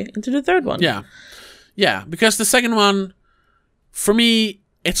 Segue into the third one. Yeah, because the second one, for me,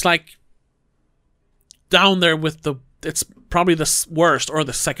 it's like down there with it's probably the worst or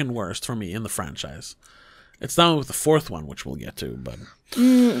the second worst for me in the franchise. It's down with the fourth one, which we'll get to, but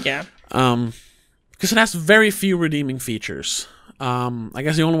yeah. Because it has very few redeeming features. I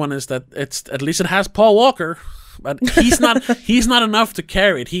guess the only one is that at least it has Paul Walker, but he's not enough to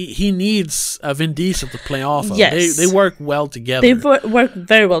carry it. He needs Vin Diesel to play off of. Yes. They work well together. They work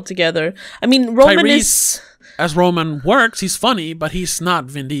very well together. I mean, Roman Tyrese, as Roman works, he's funny, but he's not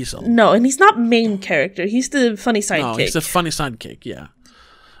Vin Diesel. No, and he's not main character. He's the funny sidekick. No, he's the funny sidekick, yeah.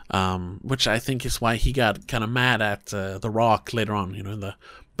 Which I think is why he got kind of mad at The Rock later on, in the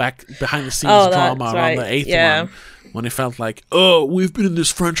behind the scenes drama around the eighth one, when he felt like, oh, we've been in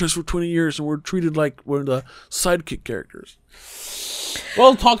this franchise for 20 years and we're treated like we're the sidekick characters.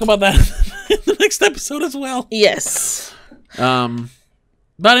 We'll talk about that in the next episode as well. Yes.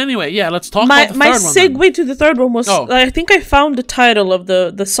 But anyway, yeah, let's talk about the third one. My segue to the third one was, I think I found the title of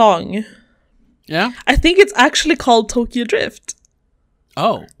the song. Yeah? I think it's actually called Tokyo Drift.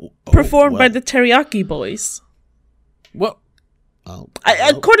 Performed by the Teriyaki Boys. What?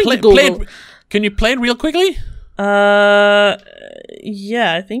 According to Google. Can you play it real quickly? Yeah,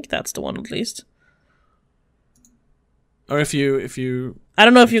 I think that's the one at least. Or if you I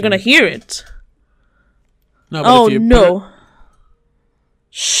don't know if you're gonna hear it. No, but if you no.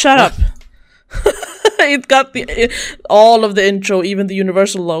 Shut up. It got all of the intro, even the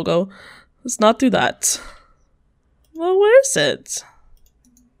Universal logo. Let's not do that. Well, where is it?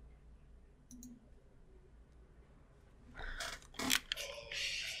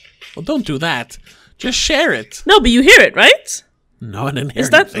 Well, don't do that. Just share it. No, but you hear it, right? No, I didn't hear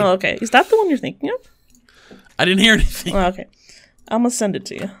anything. No, okay. Is that the one you're thinking of? I didn't hear anything. Oh, okay. I'm gonna send it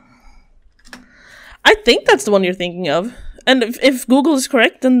to you. I think that's the one you're thinking of. And if Google is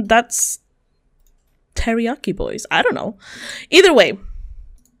correct, then that's Teriyaki Boys. I don't know. Either way.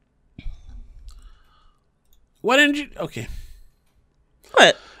 Why didn't you... Okay.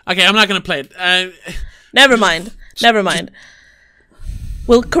 What? Okay, I'm not gonna play it. Never mind.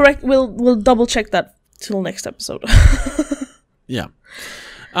 We'll double check that till next episode. Yeah.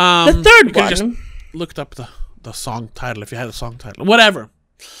 The third one. Just looked up the song title if you had a song title. Whatever.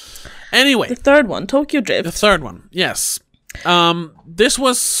 Anyway. The third one, Tokyo Drift. The third one, yes. This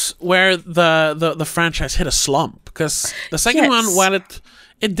was where the franchise hit a slump, because the second one, while it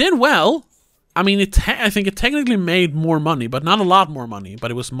did well, I mean, I think it technically made more money, but not a lot more money,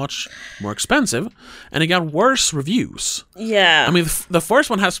 but it was much more expensive, and it got worse reviews. Yeah. I mean, the first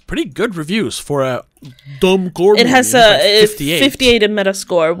one has pretty good reviews for a dumb gore movie. It has a 58 in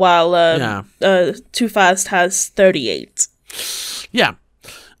Metascore, while Too Fast has 38. Yeah.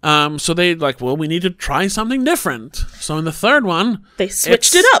 So they we need to try something different. So in the third one, they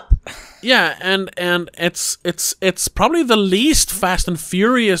switched it up. Yeah, and it's probably the least Fast and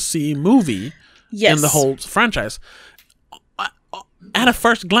Furious-y movie in the whole franchise. At a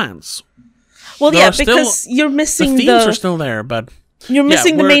first glance. Well, because you're missing the themes are still there, but you're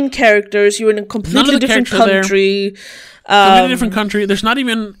missing the main characters. You're in a completely different country. Completely different country. There's not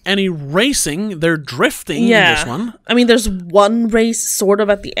even any racing. They're drifting in this one. I mean, there's one race sort of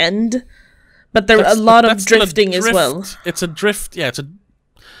at the end, but there are a lot of drifting as well. It's a drift. Yeah, it's a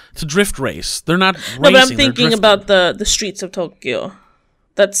It's a drift race. They're not racing. No, but I'm thinking drifting. about the streets of Tokyo.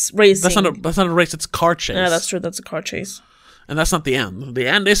 That's racing. That's not a race. It's a car chase. Yeah, that's true. That's a car chase. And that's not the end. The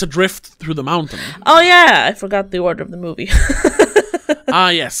end is a drift through the mountain. Oh yeah, I forgot the order of the movie.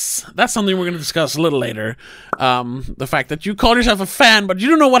 Yes. That's something we're going to discuss a little later. The fact that you call yourself a fan, but you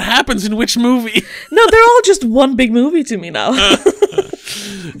don't know what happens in which movie. No, they're all just one big movie to me now.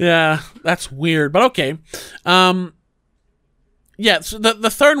 Yeah, that's weird, but okay. Yeah, so the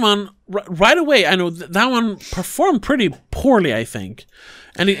third one, right away, I know that one performed pretty poorly, I think.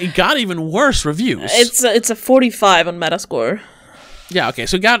 And it got even worse reviews. It's a 45 on Metascore. Yeah, okay,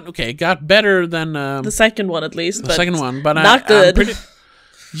 so it got better than... The second one, at least. the second one, but not good.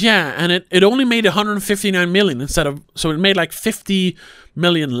 Yeah, and it only made 159 million instead of... So it made like 50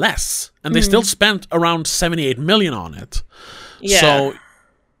 million less. And they still spent around 78 million on it. Yeah. So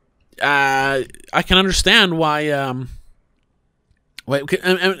I can understand why...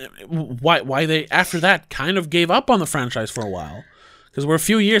 why they, after that, kind of gave up on the franchise for a while. Because we're a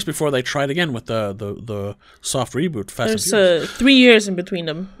few years before they tried again with the soft reboot. There's 3 years in between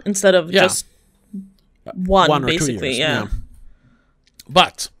them instead of just one or 2 basically. years, Yeah.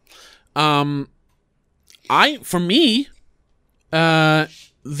 But, for me, the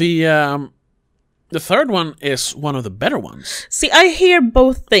third one is one of the better ones. See, I hear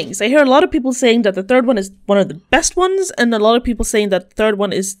both things. I hear a lot of people saying that the third one is one of the best ones, and a lot of people saying that the third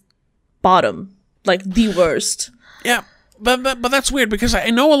one is bottom, like the worst. Yeah. But that's weird because I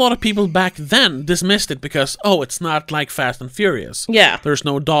know a lot of people back then dismissed it because, oh, it's not like Fast and Furious. Yeah. There's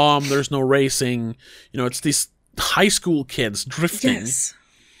no Dom, there's no racing. You know, it's these high school kids drifting. Yes.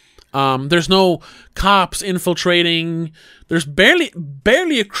 There's no cops infiltrating. There's barely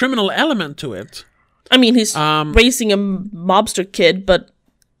a criminal element to it. I mean, he's racing a mobster kid, but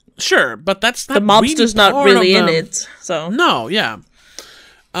sure, but that's not the mobster's really not really in it. So no, yeah.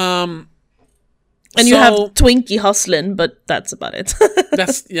 And you have Twinkie hustling, but that's about it.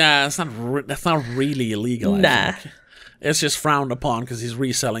 that's not really illegal. I think. It's just frowned upon because he's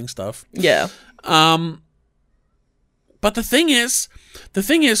reselling stuff. Yeah. But the thing is,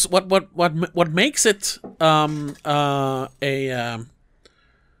 what makes it a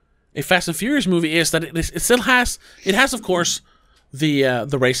Fast and Furious movie is that it still has of course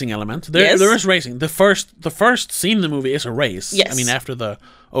the racing element. There is racing. The first scene in the movie is a race. Yes. I mean, after the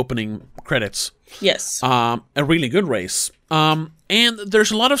opening credits. Yes. A really good race. And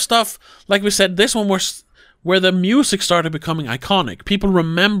there's a lot of stuff, like we said, this one was where the music started becoming iconic. People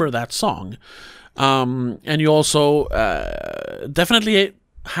remember that song. And you also definitely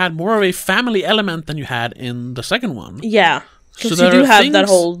had more of a family element than you had in the second one. Yeah. Because So you there do are have things- that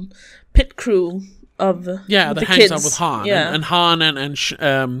whole pit crew of that the hangs kids. out with Han. Yeah. And Han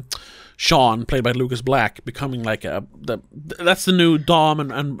and Sean, played by Lucas Black, becoming like that's the new Dom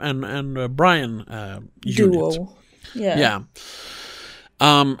and Brian unit. Duo. Yeah. Yeah.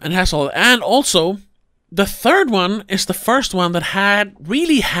 And has all, and also the third one is the first one that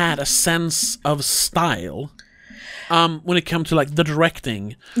really had a sense of style. When it comes to like the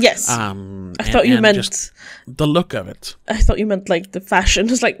directing. Yes. I thought you meant just the look of it. I thought you meant like the fashion.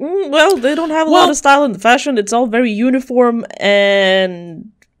 It's like, well, they don't have a lot of style in the fashion. It's all very uniform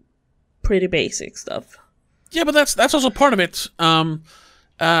and pretty basic stuff. Yeah, but that's also part of it. The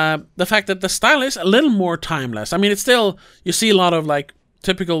fact that the style is a little more timeless. I mean, it's still, you see a lot of like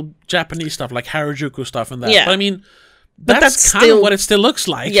typical Japanese stuff, like Harajuku stuff and that. Yeah. But I mean, But that's kind still of what it still looks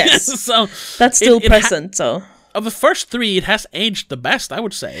like. Yes. So that's still present. So of the first three, it has aged the best, I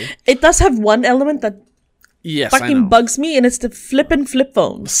would say. it does have one element that Yes, I know. fucking bugs me, and it's the flip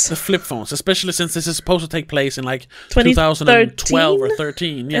phones. The flip phones, especially since this is supposed to take place in like 2013? 2012 or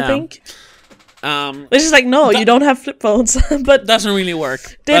 13. Yeah. I think. It's just like, no, you don't have flip phones. But doesn't really work.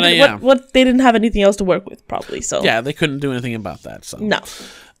 they, But, yeah. what they didn't have anything else to work with, probably. So Yeah, they couldn't do anything about that. So no.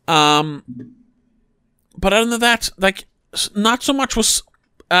 But other than that, like, not so much was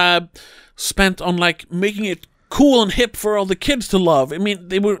spent on like making it cool and hip for all the kids to love. I mean,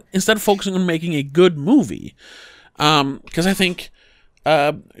 they were instead focusing on making a good movie. Because I think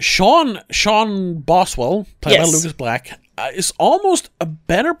Sean Boswell, played by Yes. Lucas Black, is almost a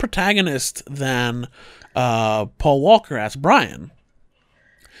better protagonist than Paul Walker as Brian.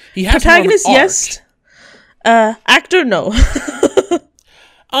 He has Protagonist, more of an yes. Actor, no.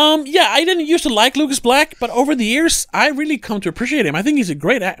 Yeah, I didn't used to like Lucas Black, but over the years, I really come to appreciate him. I think he's a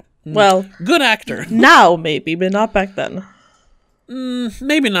great good actor. Now maybe, but not back then.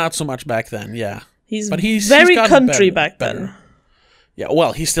 Maybe not so much back then, yeah. He's He's very gotten country back better. then. Yeah,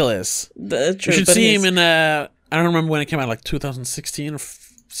 well, he still is. True, You should but see him he's- in, I don't remember when it came out, like 2016 or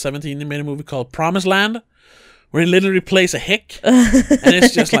 17, he made a movie called Promised Land, where he literally plays a hick, and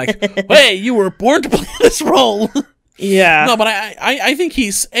it's just like, hey, you were born to play this role. Yeah. No, but I think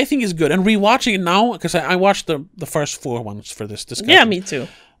he's good. And rewatching it now, because I watched the first 4 ones for this discussion. Yeah, me too.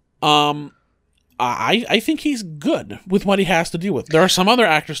 I think he's good with what he has to deal with. There are some other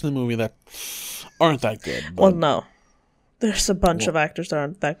actors in the movie that aren't that good. But, Well, no. There's a bunch of actors that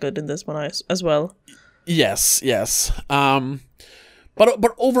aren't that good in this one as well. yes.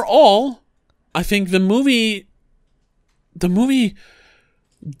 But overall, I think the movie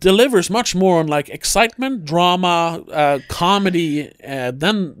delivers much more on like excitement, drama, comedy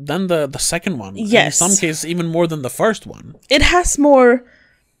than the second one. And Yes. in some cases, even more than the first one. It has more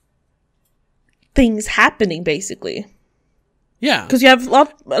things happening, basically. Yeah. Because you have a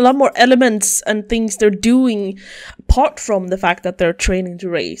lot more elements and things they're doing apart from the fact that they're training to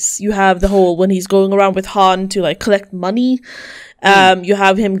race. You have the whole when he's going around with Han to like collect money. You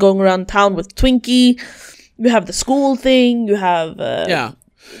have him going around town with Twinkie. You have the school thing. You have Yeah.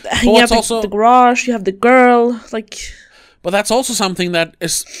 you have the garage. You have the girl. Like, But that's also something that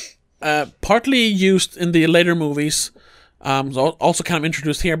is partly used in the later movies, also kind of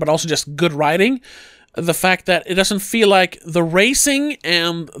introduced here, but also just good writing. The fact that it doesn't feel like the racing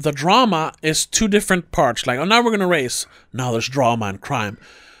and the drama is 2 different parts. Like, oh, now we're going to race. Now there's drama and crime.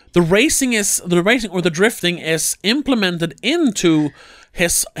 The racing or the drifting is implemented into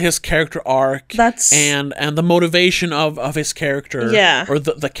his character arc. And the motivation of his character. Yeah. Or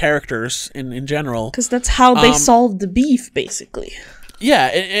the characters in general. because that's how they solve the beef, basically.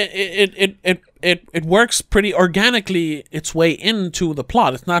 Yeah, it works pretty organically its way into the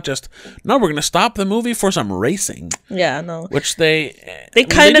plot. It's not just, no, we're going to stop the movie for some racing. Yeah, no. Which they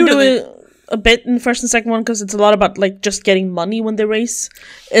kind of do it a bit in the first and second one because it's a lot about like just getting money when they race.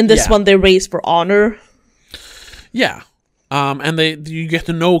 In this one, they race for honor. Yeah. And you get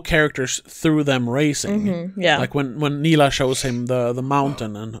to know characters through them racing. Mm-hmm, yeah. Like when Neela shows him the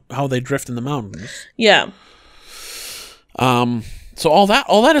mountain and how they drift in the mountains. Yeah. So all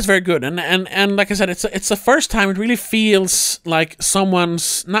that is very good, and like I said, it's the first time it really feels like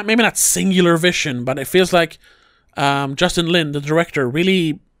someone's maybe not singular vision, but it feels like Justin Lin, the director,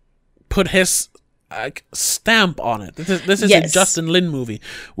 really put his stamp on it. This is a Justin Lin movie,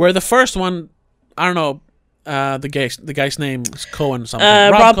 where the first one, I don't know, the guy's name is Cohen something.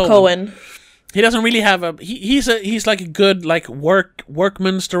 Rob Cohen. He doesn't really have he's like a good like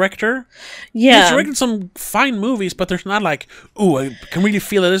workman's director. Yeah. He's directed some fine movies, but there's not like, ooh, I can really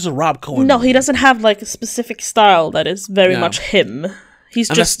feel that this is a Rob Cohen No, movie. he doesn't have like a specific style that is very much him. He's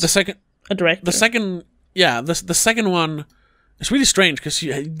And just the second a director. the second one is really strange because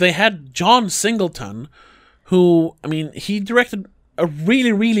they had John Singleton, who, I mean, he directed a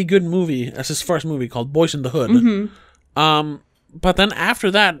really, really good movie as his first movie called Boys in the Hood. Mm-hmm. But then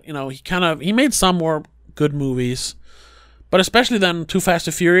after that, he made some more good movies, but especially then Too Fast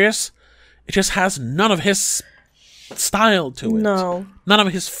and Furious, it just has none of his style to it. No. None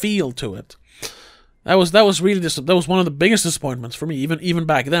of his feel to it. That was really that was one of the biggest disappointments for me, even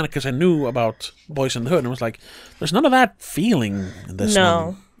back then, because I knew about Boys in the Hood, and I was like, there's none of that feeling in this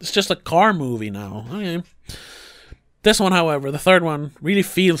one. It's just a car movie now. Okay. This one, however, the third one, really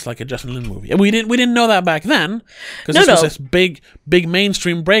feels like a Justin Lin movie. And we didn't know that back then, because this was this big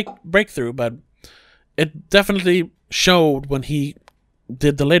mainstream breakthrough, but it definitely showed when he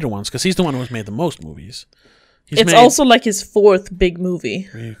did the later ones, because he's the one who's made the most movies. It's also like his 4th big movie.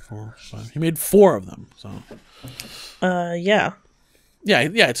 3, 4, 5. He made 4 of them, so. Yeah. Yeah,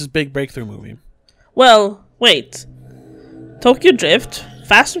 it's his big breakthrough movie. Well, wait. Tokyo Drift,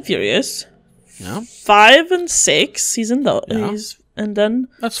 Fast and Furious. Yeah. 5 and 6. He's in those, and then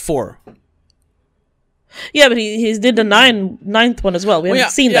that's 4. Yeah, but he did the ninth one as well. We haven't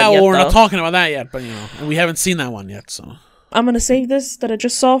seen that yet. Yeah, we're not talking about that yet, but and we haven't seen that one yet. So I'm gonna save this that I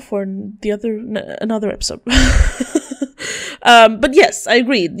just saw for another episode. But yes, I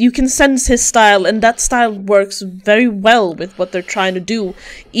agree. You can sense his style, and that style works very well with what they're trying to do,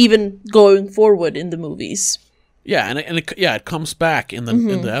 even going forward in the movies. Yeah, and it comes back in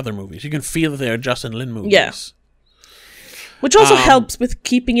the other movies. You can feel that they are Justin Lin movies. Yeah. Which also helps with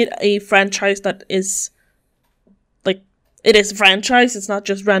keeping it a franchise that is, like, it is a franchise. It's not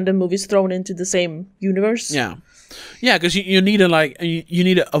just random movies thrown into the same universe. Yeah, yeah, because you need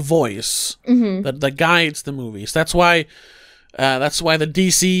a voice that guides the movies. That's why the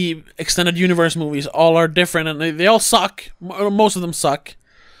DC extended universe movies all are different, and they all suck. Most of them suck.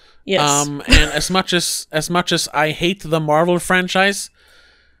 Yes. And as much as I hate the Marvel franchise,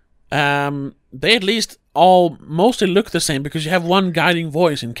 they at least all mostly look the same because you have one guiding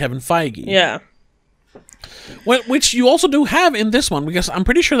voice in Kevin Feige. Yeah. Well, which you also do have in this one, because I'm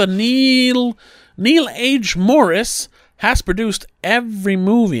pretty sure that Neil H. Morris has produced every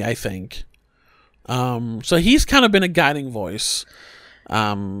movie, I think. So he's kind of been a guiding voice.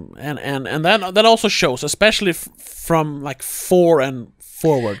 And that also shows, especially from like 4 and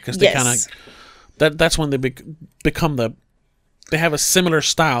forward, because they kind of that's when they become they have a similar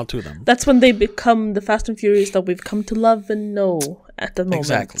style to them. That's when they become the Fast and Furious that we've come to love and know at the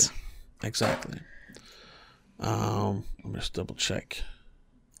moment. Exactly. Let me just double check.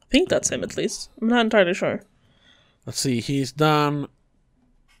 I think that's him, at least. I'm not entirely sure. Let's see. He's done.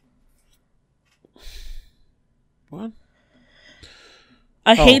 What?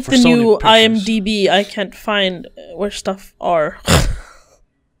 I hate the new Pictures. IMDb. I can't find where stuff are.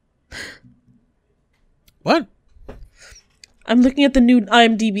 What? I'm looking at the new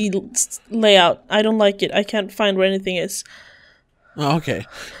IMDb layout. I don't like it. I can't find where anything is. Oh, okay.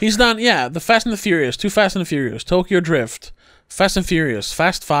 He's done, the Fast and the Furious, 2 Fast and the Furious, Tokyo Drift, Fast and Furious,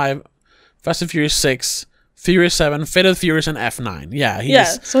 Fast 5, Fast and Furious 6, Furious 7, Fate of the Furious, and F9. Yeah,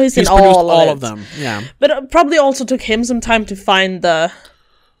 so he's in produced all of them. Yeah. But it probably also took him some time to find the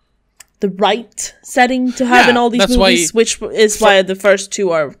right setting to have in all these movies, which is why the first 2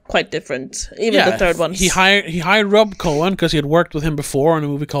 are quite different. Even the third one. He hired Rob Cohen because he had worked with him before on a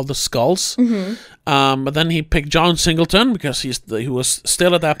movie called The Skulls. Mm-hmm. But then he picked John Singleton because he was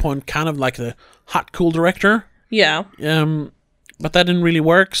still at that point kind of like the hot, cool director. Yeah. But that didn't really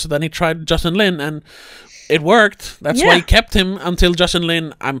work, so then he tried Justin Lin, and it worked. That's why he kept him until Justin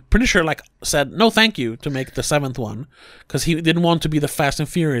Lin, I'm pretty sure, said no thank you to make the 7th one, because he didn't want to be the Fast and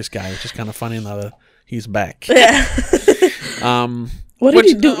Furious guy, which is kind of funny now that he's back. Yeah. What did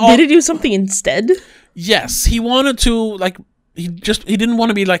he do? Did he do something instead? Yes, he wanted to, he didn't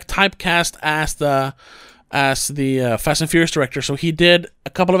want to be typecast as the Fast and Furious director, so he did a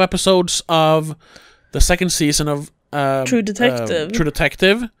couple of episodes of the 2nd season of True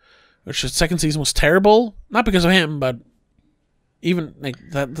Detective. Which the 2nd season was terrible, not because of him, but even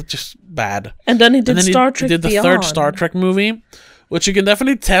that's just bad. And then he did Star Trek. He did the Beyond. 3rd Star Trek movie, which you can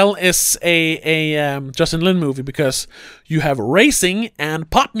definitely tell is a Justin Lin movie, because you have racing and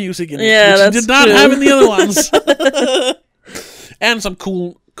pop music in it, which you did not have in the other ones, and some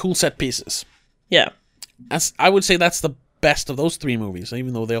cool set pieces. Yeah, I would say that's the best of those 3 movies,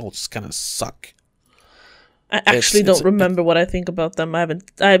 even though they all just kind of suck. I actually don't remember what I think about them.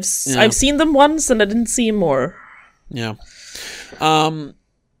 I've seen them once and I didn't see more. Yeah.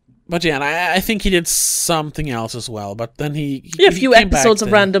 But yeah, and I think he did something else as well. But then a few episodes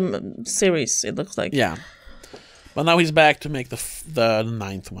of random series, it looks like. Yeah. But now he's back to make the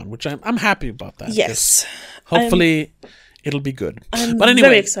 9th one, which I'm happy about that. Yes. Hopefully it'll be good. I'm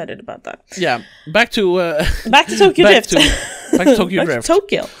very excited about that. Yeah. Back to Tokyo Drift. Back to Tokyo Drift. Back to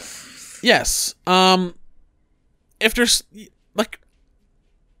Tokyo. Yes. If there's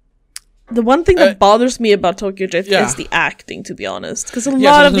the one thing that bothers me about Tokyo Drift is the acting, to be honest, because a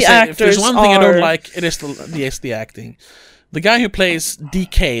lot of the actors. If there's one thing I don't like, it is the acting. The guy who plays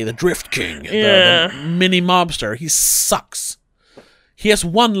DK, the Drift King, the mini mobster, he sucks. He has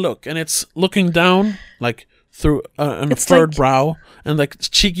one look, and it's looking down through a furrowed brow and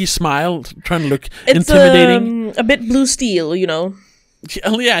cheeky smile, trying to look intimidating. A bit Blue Steel,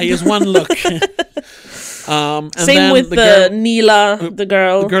 Yeah, he has one look. And same with the Neela, the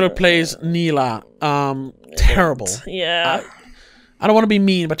girl. The girl who plays Neela. Terrible. Yeah. I don't want to be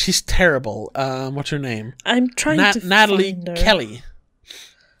mean, but she's terrible. What's her name? I'm trying to Natalie find her. Kelly.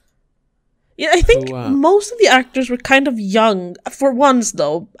 Yeah, I think most of the actors were kind of young. For once,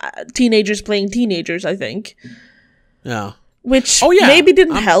 though. Teenagers playing teenagers, I think. Yeah. Which maybe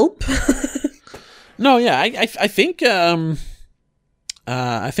didn't help. No, yeah. I think...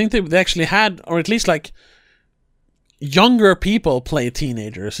 I think they actually had, or at least younger people play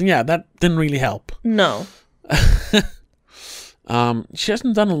teenagers, and that didn't really help. No. She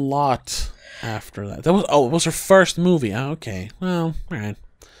hasn't done a lot after that. It was her first movie. Oh, okay, well, all right.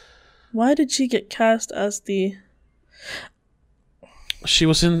 Why did she get cast as the? She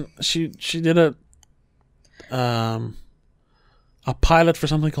was in. She did a pilot for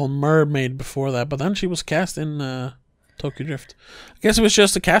something called Mermaid before that, but then she was cast in Tokyo Drift. I guess it was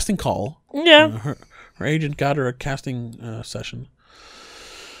just a casting call. Yeah. Her agent got her a casting session.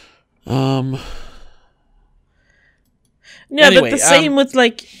 Yeah, anyway, but the same with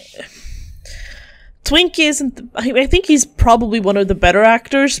Twinkie isn't. I think he's probably one of the better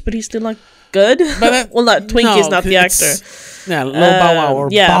actors, but he's still not good. But not Twinkie's not the actor. Yeah, Lil Bow Wow or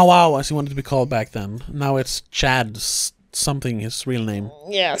Bow Wow as he wanted to be called back then. Now it's Chad something, his real name.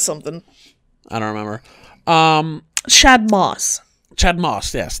 Yeah, something. I don't remember. Shad Moss. Chad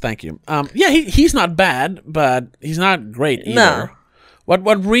Moss, yes, thank you. Yeah, he's not bad, but he's not great either. No.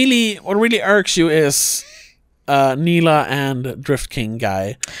 What really irks you is Neela and Drift King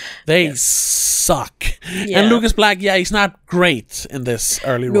guy. They suck. Yeah. And Lucas Black, yeah, he's not great in this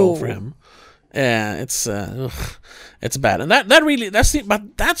early role for him. Yeah, it's bad, and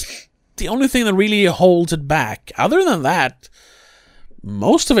that's the only thing that really holds it back. Other than that,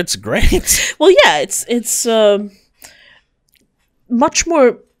 most of it's great. Well, yeah, it's much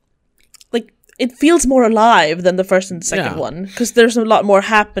more like it feels more alive than the first and second one because there's a lot more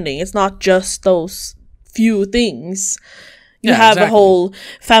happening. It's not just those few things. You have a whole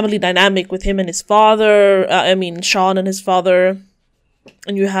family dynamic with him and his father. Sean and his father,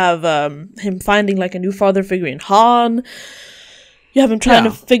 and you have him finding like a new father figure in Han. You have him trying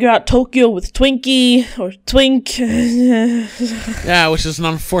to figure out Tokyo with Twinkie or Twink. Yeah, which is an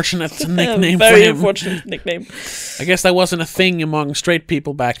unfortunate nickname for him. Very unfortunate nickname. I guess that wasn't a thing among straight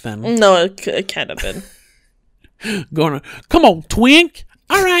people back then. No, it can't have been. Come on, Twink.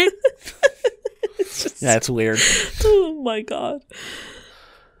 All right. Yeah, it's weird. Oh my god.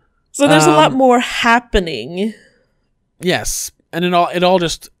 So there's a lot more happening. Yes, and it all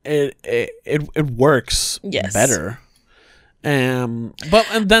just it works better. But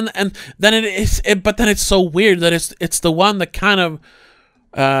then it's so weird that it's the one that kind of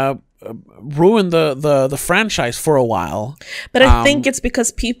ruined the franchise for a while. But I think it's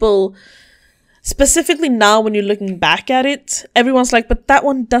because people, specifically now when you're looking back at it, everyone's like, but that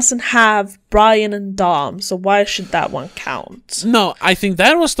one doesn't have Brian and Dom, so why should that one count? No, I think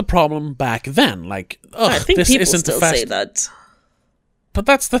that was the problem back then. Like, I think this people isn't still say that. But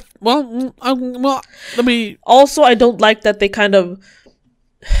that's the let me. Also, I don't like that they kind of,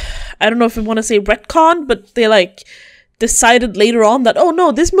 I don't know if I want to say retcon, but they like decided later on that, oh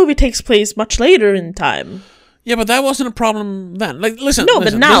no, this movie takes place much later in time. Yeah, but that wasn't a problem then. Like, listen.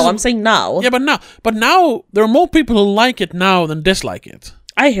 But now I'm saying now. Yeah, but now there are more people who like it now than dislike it.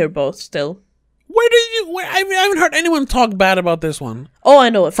 I hear both still. I haven't heard anyone talk bad about this one. Oh, I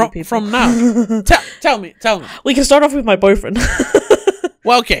know a few people from now. Tell me. We can start off with my boyfriend.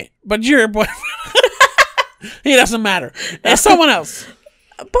 Well, okay, but your boyfriend, he doesn't matter. It's someone else.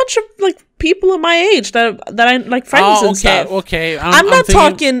 A bunch of like people in my age that I like friends and stuff. Okay. I'm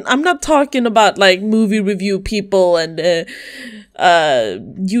not talking about like movie review people and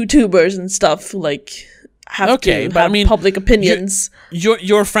YouTubers and stuff who like have to have public opinions.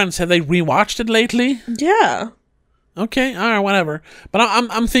 Your friends, have they rewatched it lately? Yeah. Okay, all right, whatever. But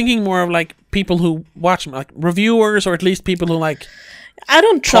I'm thinking more of like people who watch, like reviewers, or at least people who like. I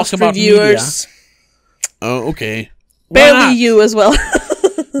don't trust reviewers. Media. Oh, okay. Barely you as well.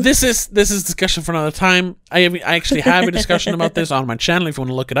 This is discussion for another time. I actually have a discussion about this on my channel if you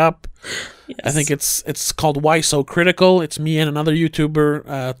want to look it up. Yes. I think it's called Why So Critical. It's me and another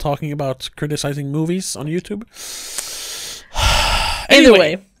YouTuber talking about criticizing movies on YouTube.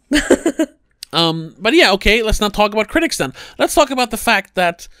 Anyway. But yeah, okay, let's not talk about critics then. Let's talk about the fact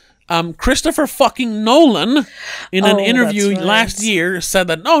that Christopher fucking Nolan, in an interview last year, said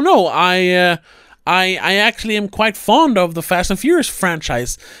that I actually am quite fond of the Fast and Furious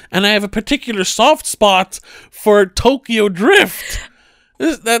franchise, and I have a particular soft spot for Tokyo Drift.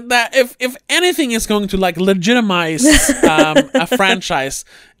 That if anything is going to like legitimize a franchise,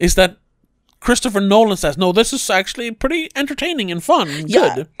 is that Christopher Nolan says, no, this is actually pretty entertaining and fun and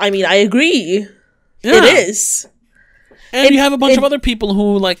good. I mean, I agree. Yeah. It is. And you have a bunch of other people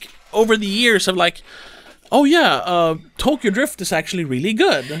who, like, over the years have, like, oh yeah, Tokyo Drift is actually really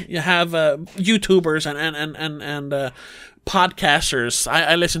good. You have YouTubers and podcasters.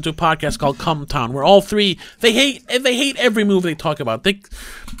 I listen to a podcast called Come Town, where all three, they hate every movie they talk about.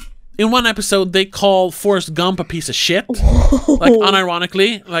 In one episode, they call Forrest Gump a piece of shit. Like,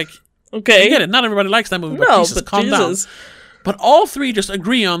 unironically. Like, okay. You get it. Not everybody likes that movie, but Jesus, calm down. But all three just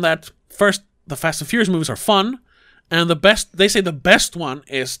agree on that. First, the Fast and Furious movies are fun. And they say the best one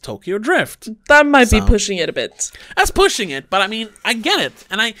is Tokyo Drift. That might be pushing it a bit. That's pushing it, but I mean, I get it.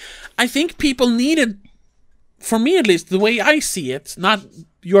 And I think people needed, for me at least, the way I see it, not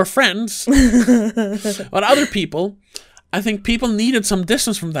your friends, but other people, I think people needed some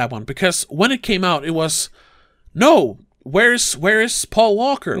distance from that one. Because when it came out, it was, no, where is Paul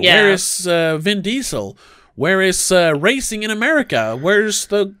Walker? Yeah. Where is Vin Diesel? Where is Racing in America? Where's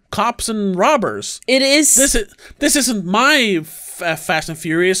the cops and robbers? It is. This isn't my Fast and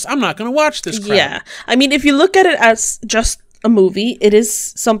Furious. I'm not going to watch this crap. Yeah. I mean, if you look at it as just a movie, it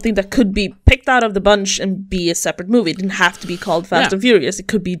is something that could be picked out of the bunch and be a separate movie. It didn't have to be called Fast and Furious. It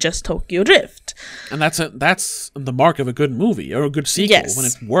could be just Tokyo Drift. And that's the mark of a good movie or a good sequel, when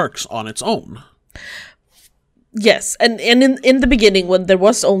it works on its own. Yes, and in the beginning when there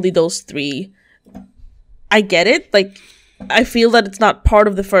was only those three, I get it. Like, I feel that it's not part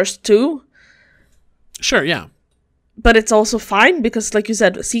of the first two, Sure, yeah. but it's also fine because, like you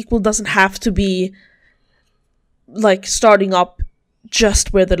said, a sequel doesn't have to be like starting up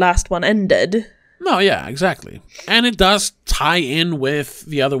just where the last one ended. No, yeah, exactly. And it does tie in with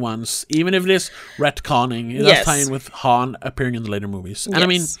the other ones, even if it is retconning. It does tie in with Han appearing in the later movies. And I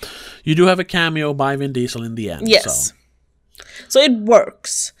mean, you do have a cameo by Vin Diesel in the end. Yes. So it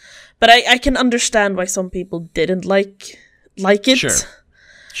works. But I can understand why some people didn't like it.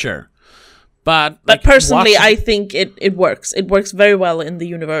 Sure. But personally, I think it works. It works very well in the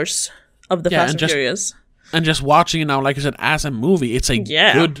universe of the Fast and Furious. And just watching it now, like I said, as a movie, it's a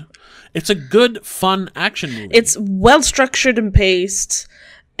good, fun action movie. It's well structured and paced.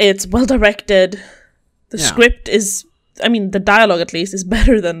 It's well directed. The script is, I mean, the dialogue at least is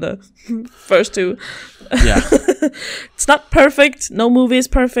better than the first two. Yeah. It's not perfect. No movie is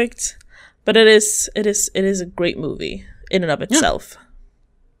perfect, but it is a great movie in and of itself.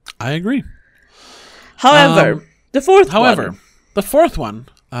 I agree. However, the fourth one.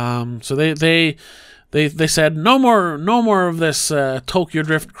 So they said no more of this Tokyo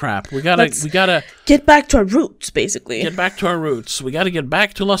Drift crap. We gotta get back to our roots, basically. Get back to our roots. We gotta get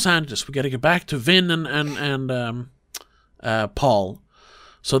back to Los Angeles. We gotta get back to Vin and Paul.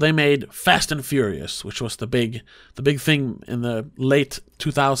 So they made Fast and Furious, which was the big thing in the late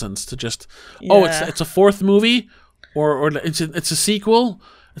 2000s. To just it's a fourth movie, or it's a sequel.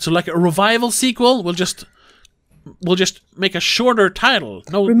 It's like a revival sequel. We'll just make a shorter title.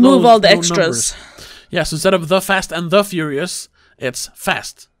 Remove all the extras. Numbers. Yes, instead of The Fast and the Furious, it's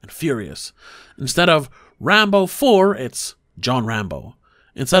Fast and Furious. Instead of Rambo 4, it's John Rambo.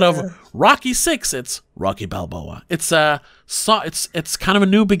 Instead of Rocky 6, it's Rocky Balboa. It's kind of a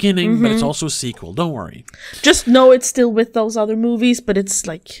new beginning, but it's also a sequel. Don't worry. Just know it's still with those other movies, but it's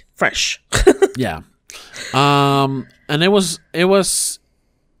like fresh. Yeah. And it was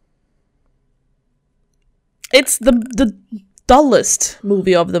it's the dullest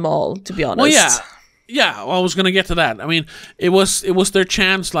movie of them all, to be honest. Well, yeah. Well, I was gonna get to that. I mean, it was their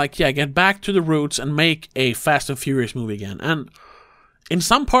chance, get back to the roots and make a Fast and Furious movie again. And in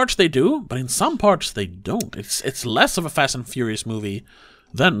some parts they do, but in some parts they don't. It's less of a Fast and Furious movie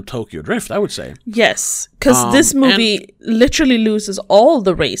than Tokyo Drift, I would say. Yes, because this movie literally loses all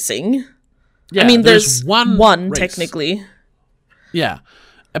the racing. Yeah, I mean, there's one technically. Yeah,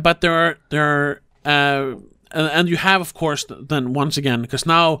 but there are. And you have, of course, then once again, because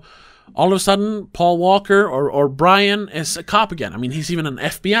now all of a sudden Paul Walker or Brian is a cop again. I mean, he's even an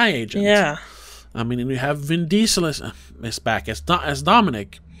FBI agent. Yeah. I mean, and you have Vin Diesel is back as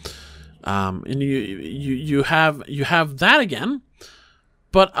Dominic. And you have that again.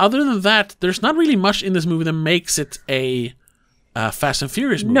 But other than that, there's not really much in this movie that makes it a Fast and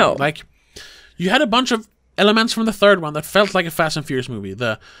Furious movie. No. Like, you had a bunch of elements from the third one that felt like a Fast and Furious movie.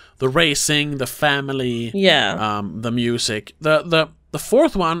 The racing, the family, the music. The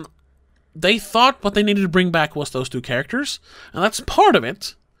fourth one, they thought what they needed to bring back was those two characters, and that's part of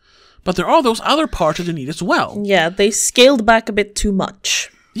it. But there are those other parts that they need as well. Yeah, they scaled back a bit too much.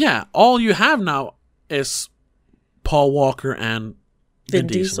 Yeah, all you have now is Paul Walker and Vin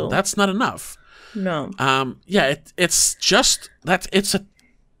Diesel. That's not enough. No. It's just that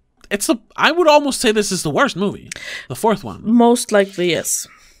I would almost say this is the worst movie, the fourth one. Most likely, yes.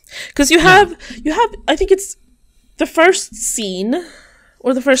 Because you have, I think it's the first scene,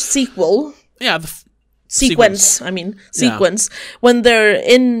 or the first sequel. Yeah, sequence. When they're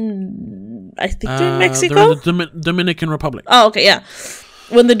in, I think they're in Mexico? They're in the Dominican Republic. Oh, okay, yeah.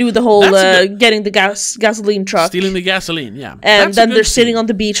 When they do the whole getting the gasoline truck. Stealing the gasoline, yeah. And then they're sitting on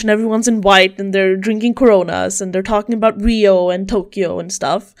the beach and everyone's in white and they're drinking Coronas and they're talking about Rio and Tokyo and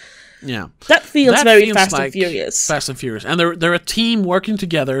stuff. Yeah. That feels very Fast and Furious. Fast and Furious. And they're a team working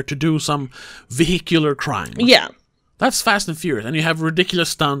together to do some vehicular crime. Yeah. That's Fast and Furious. And you have a ridiculous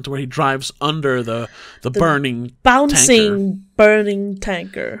stunt where he drives under the burning bouncing burning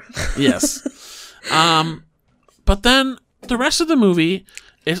tanker. Yes. But then the rest of the movie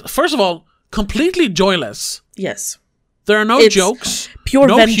is, first of all, completely joyless. Yes. There are no jokes, pure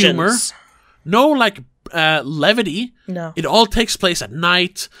no vengeance. humor, no levity. No. It all takes place at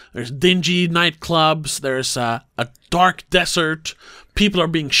night. There's dingy nightclubs. There's a dark desert. People are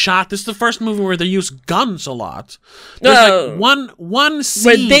being shot. This is the first movie where they use guns a lot. There's one scene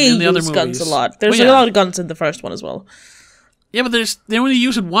where they in the other use movies. Guns a lot. There's a lot of guns in the first one as well. Yeah, but they only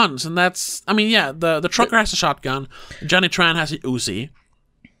use it once, and that's, I mean, yeah, the trucker has a shotgun. Johnny Tran has a Uzi.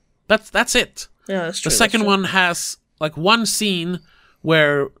 That's it. Yeah, that's true. The second one has like one scene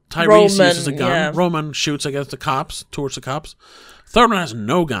where Tyrese Roman, uses a gun. yeah. Roman shoots against the cops, towards the cops. Third one has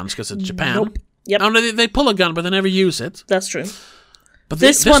no guns because it's Japan. Nope. Yep. They pull a gun, but they never use it. That's true. But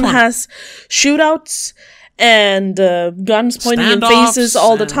This one has shootouts and guns pointing in faces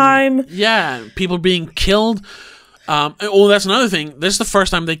all the time. Yeah, people being killed. That's another thing. This is the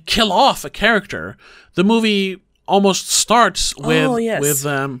first time they kill off a character. The movie almost starts with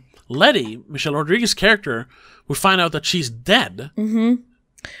Letty, Michelle Rodriguez's character. We find out that she's dead. Mm-hmm.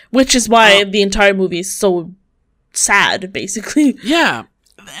 Which is why the entire movie is so sad, basically. Yeah.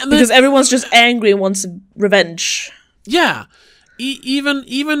 Because everyone's just angry and wants revenge. Yeah.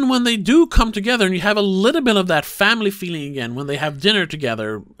 Even when they do come together and you have a little bit of that family feeling again when they have dinner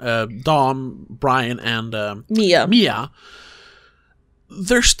together, Dom, Brian, and Mia,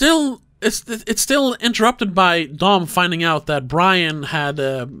 they're still it's still interrupted by Dom finding out that Brian had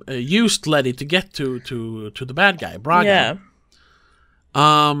used Letty to get to the bad guy, Braga.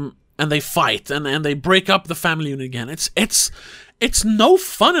 Yeah. And they fight and they break up the family unit again. It's no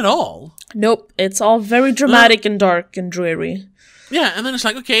fun at all. Nope, it's all very dramatic and dark and dreary. Yeah, and then it's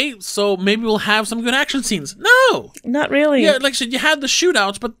like, okay, so maybe we'll have some good action scenes. No! Not really. Yeah, like I said, you had the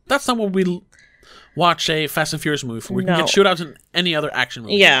shootouts, but that's not what we watch a Fast and Furious movie for. We can get shootouts in any other action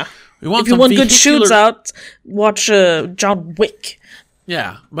movie. Yeah. We want if you want good shootouts, watch John Wick.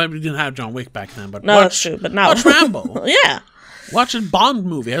 Yeah, but we didn't have John Wick back then. But no, that's true, but now. Watch Rambo. Yeah. Watch a Bond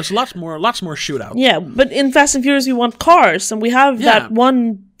movie. There's lots more shootouts. Yeah, but in Fast and Furious we want cars, and we have that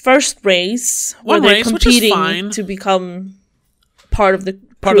one first race where they're competing to become part of the crew.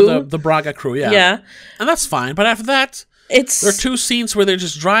 Part of the Braga crew, yeah. Yeah. And that's fine, but after that, there are two scenes where they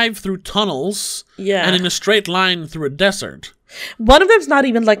just drive through tunnels and in a straight line through a desert. One of them's not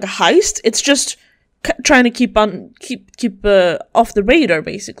even like a heist, it's just trying to keep off the radar,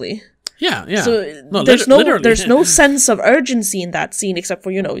 basically. Yeah, yeah. So there's no sense of urgency in that scene, except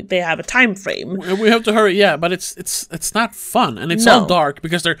for they have a time frame. We have to hurry, yeah, but it's not fun, and it's all dark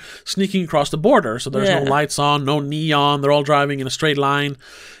because they're sneaking across the border, so there's no lights on, no neon. They're all driving in a straight line.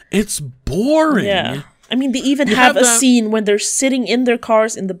 It's boring. Yeah, I mean, they even have a scene when they're sitting in their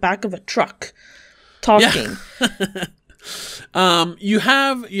cars in the back of a truck, talking. Yeah. You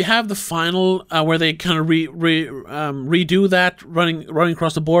have the final where they kind of redo that running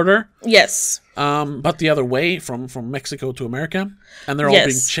across the border. Yes. But the other way from Mexico to America, and they're all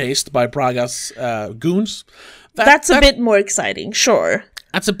being chased by Braga's goons. That's a bit more exciting, sure.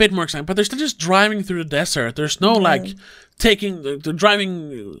 That's a bit more exciting, but they're still just driving through the desert. There's no driving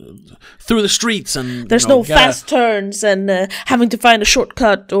through the streets, and there's no fast turns and having to find a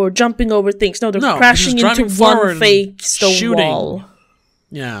shortcut or jumping over things. No, they're crashing into one fake stone wall.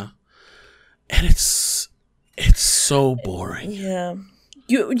 Yeah, and it's so boring. Yeah,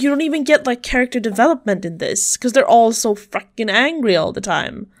 you don't even get like character development in this because they're all so fucking angry all the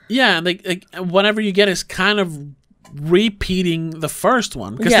time. Yeah, and whatever you get is kind of repeating the first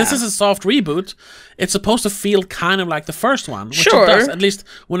one because this is a soft reboot. It's supposed to feel kind of like the first one, which it does, at least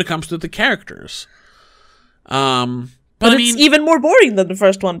when it comes to the characters. But I mean, it's even more boring than the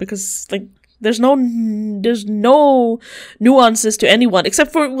first one because like there's no nuances to anyone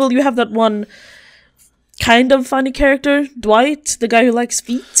except for you have that one kind of funny character, Dwight, the guy who likes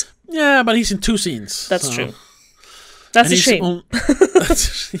feet. Yeah, but he's in 2 scenes. That's true. That's a shame.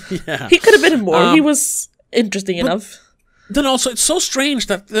 Yeah, he could have been in more. He was interesting enough. Then also, it's so strange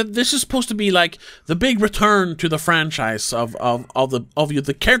that this is supposed to be like the big return to the franchise of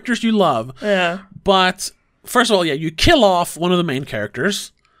the characters you love. Yeah. But first of all, you kill off one of the main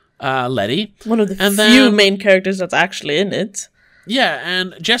characters, Letty. One of the few main characters that's actually in it. Yeah,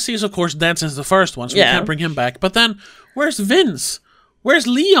 and Jesse is of course dead since the first one, so we can't bring him back. But then, where's Vince? Where's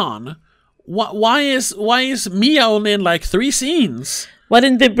Leon? Why is Mia only in like 3 scenes? Why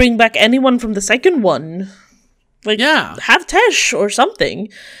didn't they bring back anyone from the second one? Like, have Tesh or something.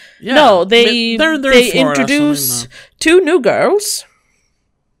 Yeah. No, they introduce 2 new girls.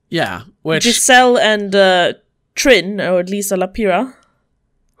 Yeah, Giselle and Trin, or Lisa Lapira.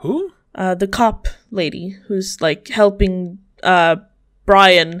 Who? The cop lady who's like helping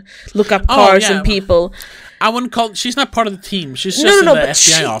Brian look up cars and people. I wouldn't call. She's not part of the team. She's just in the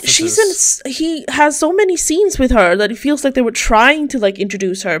FBI offices. He has so many scenes with her that it feels like they were trying to like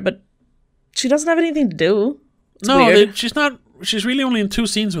introduce her, but she doesn't have anything to do. It's she's not. She's really only in 2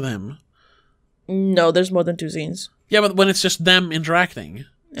 scenes with him. No, there's more than 2 scenes. Yeah, but when it's just them interacting,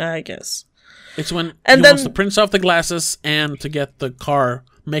 I guess it's when he wants to print off the glasses and to get the car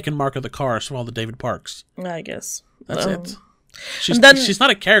make and mark of the cars from all the David Parks. I guess that's it. She's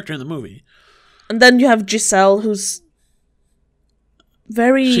not a character in the movie. And then you have Giselle, who's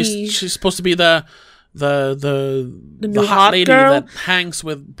very... She's supposed to be the the new hot hot lady girl? that hangs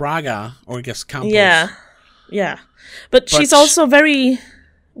with Braga, or I guess Campos. Yeah. But she's also very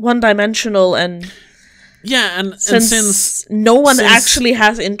one-dimensional, and and since no one actually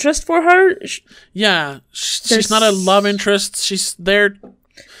has interest for her, she's not a love interest. She's there.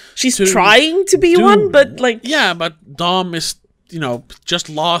 She's trying to be one, but but Dom is, just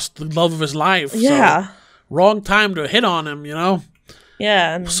lost the love of his life. Yeah. So wrong time to hit on him,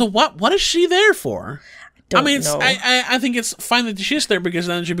 Yeah. So what is she there for? Don't know. I think it's fine that she's there, because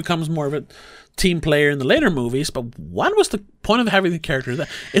then she becomes more of a team player in the later movies. But what was the point of having the character there?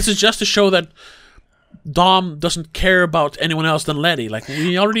 Is it just to show that Dom doesn't care about anyone else than Letty? Like,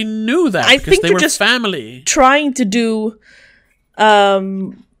 we already knew that, because think they were just family. Trying to do a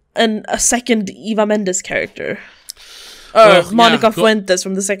second Eva Mendes character. Or Monica Fuentes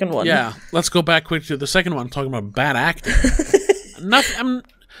from the second one. Yeah, let's go back quick to the second one, talking about bad acting. Eva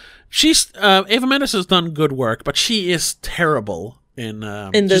Mendes has done good work, but she is terrible in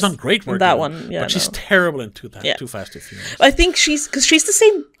she's done great work in that one. Yeah, but she's terrible in Too Fast, Too Furious. I think she's the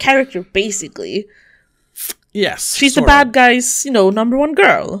same character basically. Yes, she's the bad guy's, number one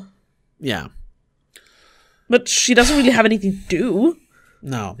girl. Yeah, but she doesn't really have anything to do.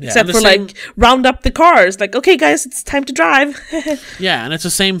 No, except for round up the cars. Like, okay, guys, it's time to drive. Yeah, and it's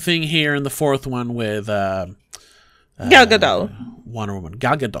the same thing here in the fourth one with Gal Gadot. Wonder Woman.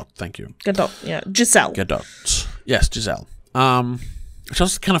 Gal Gadot, thank you. Gadot, yeah. Giselle. Gadot. Yes, Giselle. Which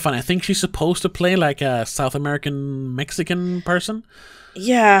is kind of funny. I think she's supposed to play like a South American Mexican person.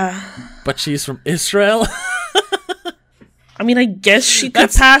 Yeah. But she's from Israel. I mean, I guess she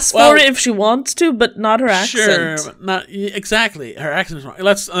could pass for it if she wants to, but not her accent. Sure, not exactly. Her accent is wrong.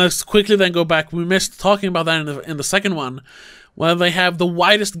 Let's quickly then go back. We missed talking about that in the second one, where they have the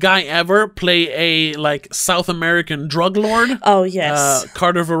whitest guy ever play a South American drug lord. Oh yes,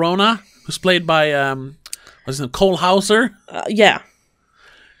 Carter Verona, who's played by what's his name, Cole Hauser. Yeah.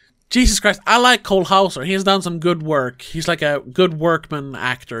 Jesus Christ, I like Cole Hauser. He has done some good work. He's like a good working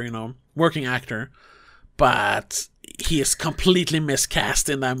actor, but he is completely miscast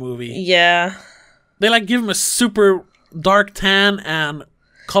in that movie. Yeah. They give him a super dark tan and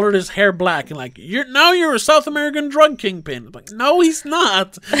colored his hair black, and you're a South American drug kingpin. No, he's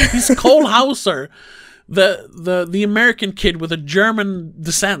not. He's Cole Hauser, the American kid with a German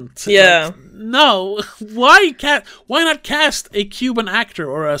descent. Yeah. No, why not cast a Cuban actor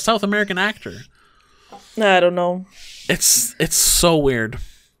or a South American actor? I don't know. It's so weird.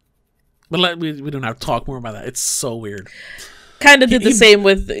 But we don't have to talk more about that. It's so weird. Kind of did the same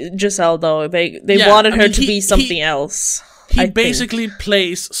with Giselle, though. They wanted her to be something else. He basically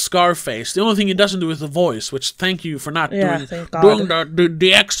plays Scarface. The only thing he doesn't do is the voice, which thank you for not doing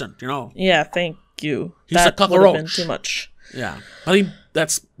the accent, Yeah, thank you. He's that a would have been too much. Yeah. But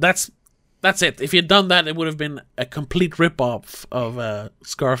that's it. If he had done that, it would have been a complete rip-off of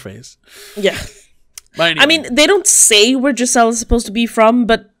Scarface. Yeah. But anyway. I mean, they don't say where Giselle is supposed to be from,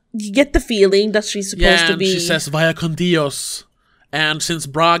 but you get the feeling that she's supposed to be. She says Vaya con Dios. And since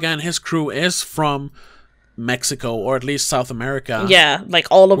Braga and his crew is from Mexico, or at least South America. Yeah,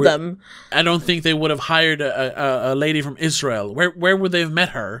 all of them. I don't think they would have hired a lady from Israel. Where would they have met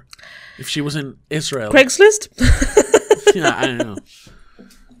her if she was in Israel? Craigslist? Yeah, I don't know.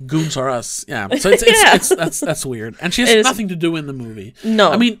 Goons are us. Yeah. So that's weird. And she has nothing to do in the movie.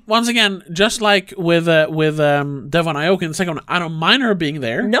 No. I mean, once again, just like with Devon Aoki in the second one, I don't mind her being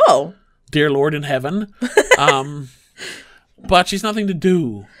there. No. Dear Lord in heaven. But she's nothing to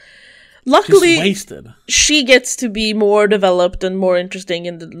do. Luckily, she's wasted. She gets to be more developed and more interesting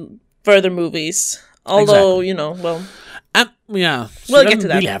in the further movies. Although, well... And, yeah. We'll get to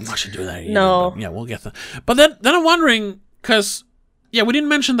that. We really have much to do there. No. But, yeah, we'll get to that. But then I'm wondering, because... Yeah, we didn't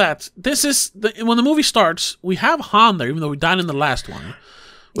mention that. This is when the movie starts. We have Han there, even though we died in the last one,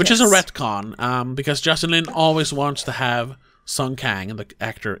 which is a retcon. Because Justin Lin always wants to have Sung Kang, the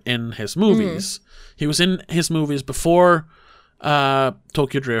actor, in his movies. He was in his movies before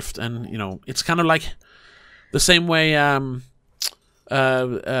Tokyo Drift, and it's kind of like the same way Quentin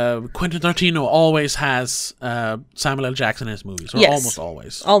Tarantino always has Samuel L. Jackson in his movies, or almost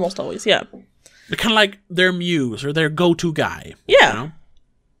always. Almost always, yeah. They're kind of like their muse or their go-to guy. Yeah.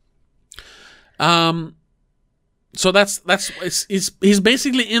 So he's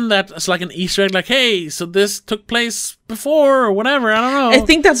basically in that. It's like an Easter egg. Like, hey, so this took place before or whatever. I don't know. I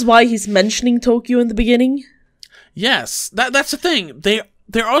think that's why he's mentioning Tokyo in the beginning. Yes, that's the thing. They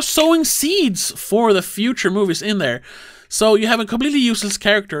are sowing seeds for the future movies in there. So you have a completely useless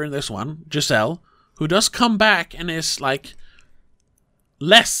character in this one, Giselle, who does come back and is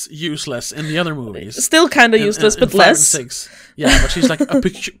less useless in the other movies. Still kind of useless, but 5 and less. 6. Yeah, but she's like a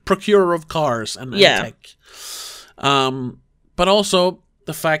procurer of cars and tech. But also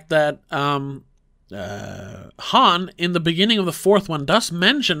the fact that Han, in the beginning of the fourth one, does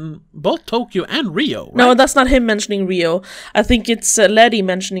mention both Tokyo and Rio, right? No, that's not him mentioning Rio. I think it's Letty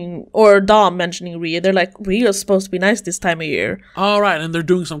mentioning, or Dom mentioning Rio. They're like, Rio's supposed to be nice this time of year. All right, and they're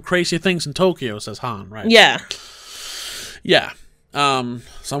doing some crazy things in Tokyo, says Han, right? Yeah. Yeah. So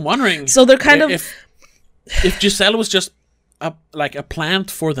I'm wondering... So they're kind of... If Giselle was just a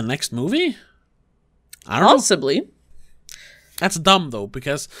plant for the next movie? I don't know. Possibly. That's dumb though,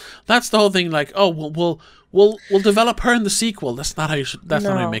 because that's the whole thing. Like, oh, we'll develop her in the sequel. That's not how you should. That's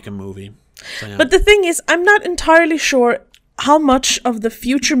not how you make a movie. So, yeah. But the thing is, I'm not entirely sure how much of the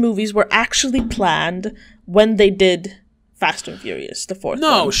future movies were actually planned when they did Fast and Furious, the fourth one.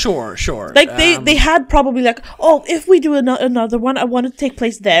 No, sure. Like they had probably like, oh, if we do another one, I want it to take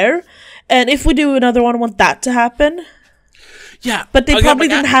place there, and if we do another one, I want that to happen. Yeah, but they probably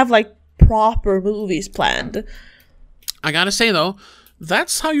didn't have like proper movies planned. I gotta say though,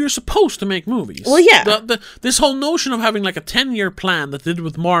 that's how you're supposed to make movies. Well, yeah. This whole notion of having like a 10-year plan that they did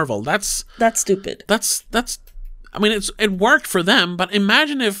with Marvel, that's stupid. That's. I mean, it worked for them, but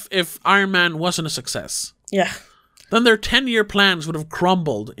imagine if Iron Man wasn't a success. Yeah. Then their 10-year plans would have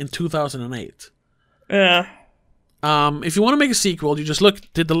crumbled in 2008. Yeah. If you want to make a sequel, you just look.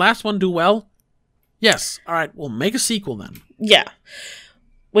 Did the last one do well? Yes. All right. Well, make a sequel then. Yeah.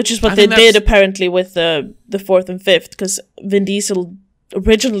 Which is what they did apparently with the fourth and fifth, because Vin Diesel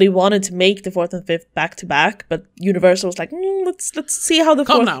originally wanted to make the fourth and fifth back to back, but Universal was like, let's see how the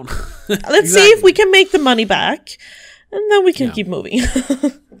calm fourth. down. Let's see if we can make the money back, and then we can keep moving.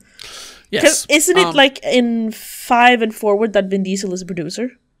 Yes. Isn't it like in 5 and forward that Vin Diesel is a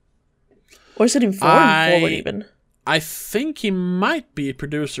producer, or is it in 4 and forward even? I think he might be a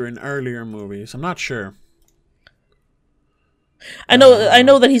producer in earlier movies. I'm not sure. I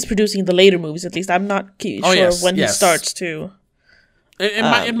know that he's producing the later movies. At least I'm not sure when he starts to.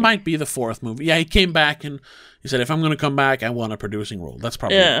 It might be the fourth movie. Yeah, he came back and he said, "If I'm going to come back, I want a producing role." That's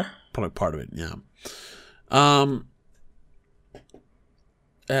probably part of it. Yeah.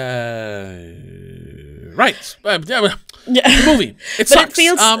 Right. The movie. It sucks.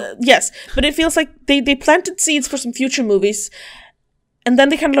 But it feels like they planted seeds for some future movies, and then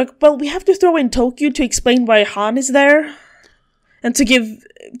they kind of like, well, we have to throw in Tokyo to explain why Han is there. And so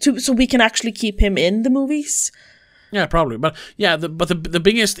we can actually keep him in the movies. Yeah, probably. But yeah, the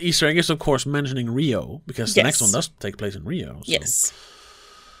biggest Easter egg is of course mentioning Rio, because the next one does take place in Rio. So. Yes.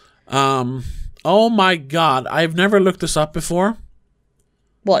 Oh my God, I've never looked this up before.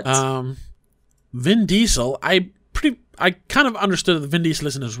 What? Vin Diesel. I kind of understood that Vin Diesel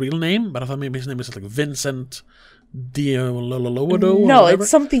isn't his real name, but I thought maybe his name is like Vincent Diololodo. No, it's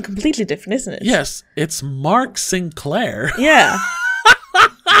something completely different, isn't it? Yes, it's Mark Sinclair. Yeah.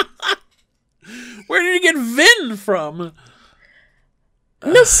 Where did you get Vin from?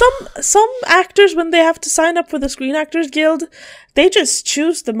 No, some actors, when they have to sign up for the Screen Actors Guild, they just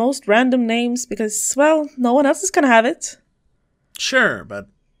choose the most random names because, well, no one else is gonna have it. Sure, but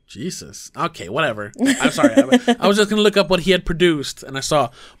Jesus. Okay, whatever. I'm sorry. I was just gonna look up what he had produced, and I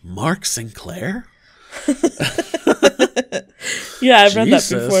saw Mark Sinclair. Yeah, I've read that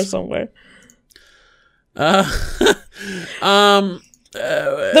before somewhere.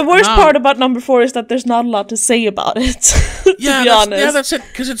 The worst part about number 4 is that there's not a lot to say about it. to be honest. Yeah, that's it.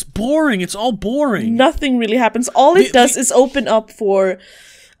 Because it's boring. It's all boring. Nothing really happens. All it does is open up for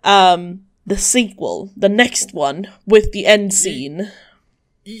the sequel, the next one, with the end scene.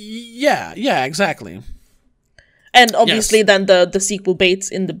 Yeah, exactly. And obviously then the sequel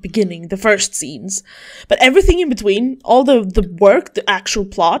baits in the beginning, the first scenes. But everything in between, all the work, the actual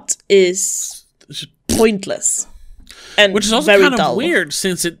plot is pointless. And which is also very kind of dull. weird,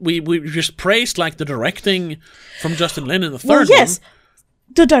 since we just praised like the directing from Justin Lin in the third one. Yes, one.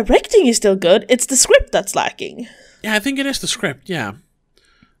 The directing is still good. It's the script that's lacking. Yeah, I think it is the script, yeah.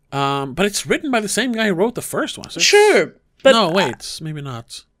 But it's written by the same guy who wrote the first one. So sure, but... No, wait, maybe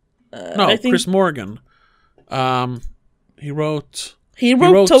not. No, Chris Morgan. He wrote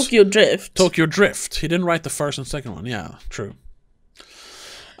Tokyo Drift. Tokyo Drift. He didn't write the first and second one. Yeah, true.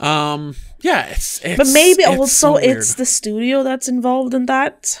 Yeah, it's but maybe it's also so it's the studio that's involved in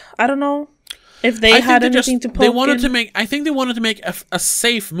that. I don't know if they had anything to poke I think they wanted to make a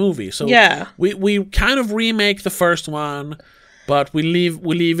safe movie. So yeah, we kind of remake the first one, but we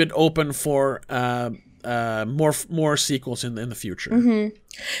leave it open for more sequels in the future. Mm-hmm.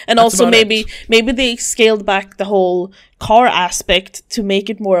 And that's also maybe they scaled back the whole car aspect to make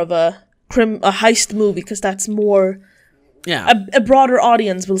it more of a heist movie, because that's more Yeah. a broader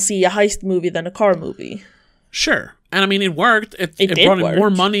audience will see a heist movie than a car movie. Sure. And I mean, it worked. It did brought in work. more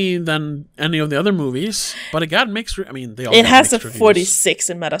money than any of the other movies, but it got mixed. I mean, they all It got has a mixed reviews. 46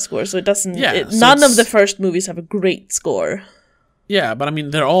 in Metascore, so it doesn't. Yeah, so none of it's- the first movies have a great score. Yeah, but I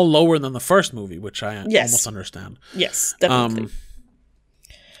mean, they're all lower than the first movie, which I Yes. almost understand. Yes, definitely.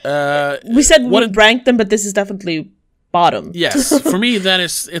 Uh, We said what we ranked them, but this is definitely bottom. yes, for me,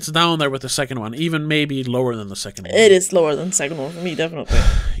 it's down there with the second one, even maybe lower than the second one. It is lower than the second one for me, definitely.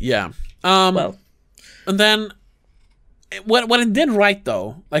 Yeah. Well, And then what it did right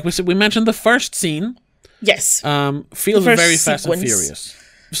though, like we said, we mentioned the first scene. yes. Feels The first very Fast and sequence. Furious.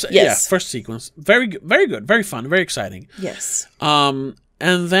 Yes. Yeah, first sequence. Very good, very fun, very exciting. Yes. And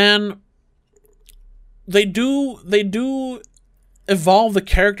then they do evolve the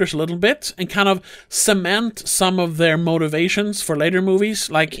characters a little bit and kind of cement some of their motivations for later movies,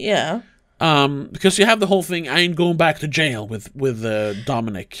 like Yeah. because you have the whole thing. I ain't going back to jail with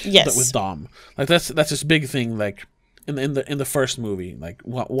Dominic. Yes. With Dom. Like that's this big thing. Like in the first movie, like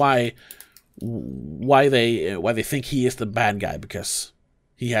why they think he is the bad guy, because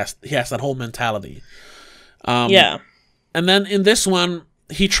he has that whole mentality. Yeah. And then in this one,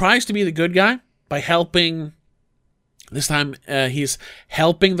 he tries to be the good guy by helping. This time, he's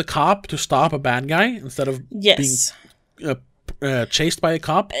helping the cop to stop a bad guy instead of Yes. being chased by a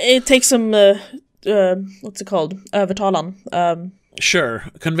cop. It takes some what's it called? Vitalan. Sure,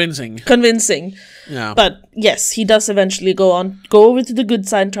 convincing. Convincing. Yeah, But yes, he does eventually go over to the good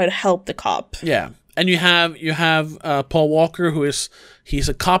side and try to help the cop. yeah. And you have Paul Walker, he's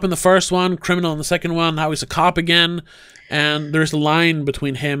a cop in the first one, criminal in the second one. Now he's a cop again, and there's a line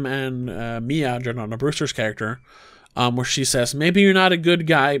between him and Mia, Jordana Brewster's character, where she says, "Maybe you're not a good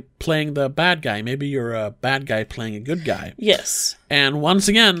guy playing the bad guy. Maybe you're a bad guy playing a good guy." Yes. And once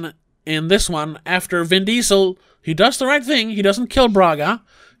again, in this one, after Vin Diesel, he does the right thing. He doesn't kill Braga.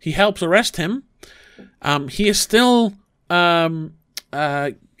 He helps arrest him. He is still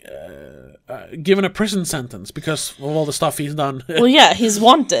given a prison sentence because of all the stuff he's done. Well, yeah, he's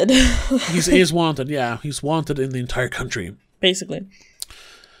wanted, He is wanted, yeah. He's wanted in the entire country. basically.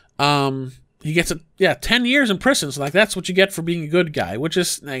 He gets 10 years in prison. So, like, that's what you get for being a good guy, which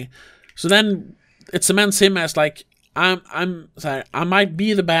is, like, so then it cements him as, like, I'm sorry, I might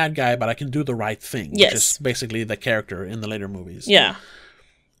be the bad guy, but I can do the right thing. Yes. Which is basically the character in the later movies. Yeah.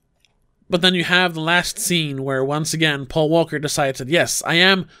 But then you have the last scene where once again Paul Walker decides that yes, I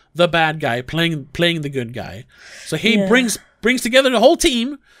am the bad guy playing the good guy. So he brings together the whole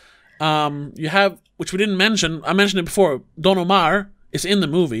team. You have, which we didn't mention. I mentioned it before. Don Omar is in the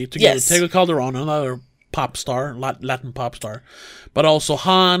movie together with Tego Calderon, another pop star, Latin pop star, but also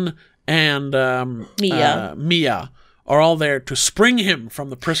Han and Mia are all there to spring him from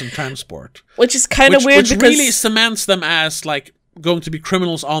the prison transport, Which is kind of weird which because really cements them as like going to be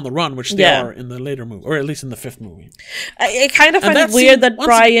criminals on the run, which they are in the later movie, or at least in the fifth movie. I kind of find that it weird scene- that once-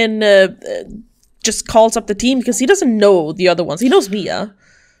 Brian just calls up the team because he doesn't know the other ones. He knows Mia.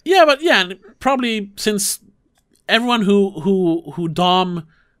 Yeah, but yeah, and probably since everyone who Dom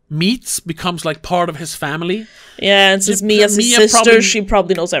meets becomes like part of his family, Yeah, and since Mia's his Mia sister, probably- she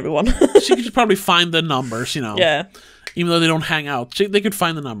probably knows everyone. she could probably find the numbers, you know. Yeah. Even though they don't hang out, they could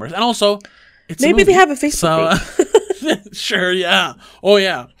find the numbers. And also, it's a Maybe they movie, have a Facebook so, sure, yeah. Oh,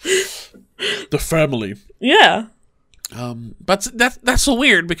 yeah. The family. Yeah. But that's so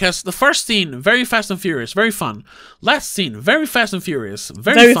weird because the first scene, very Fast and Furious, very fun. Last scene, very Fast and Furious,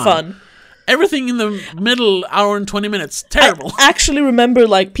 very fun. Everything in the middle hour and 20 minutes, terrible. I actually remember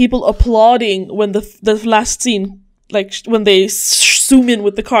like people applauding when the last scene, like when they zoom in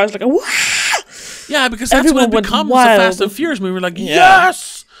with the cars, like wow. Yeah, because that's Everyone when it went becomes a wild. Fast and Furious movie. We're like,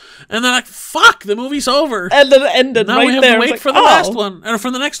 yes! And they're like, fuck, the movie's over. And then it ended Now right we have there. to It's wait like, for the oh, last one, or for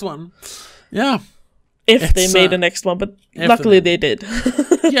the next one. Yeah. If they It's, made the next one, but if luckily they- they did.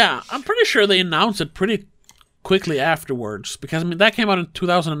 Yeah, I'm pretty sure they announced it pretty quickly afterwards, because, I mean, that came out in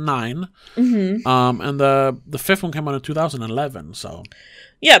 2009, and the fifth one came out in 2011, so...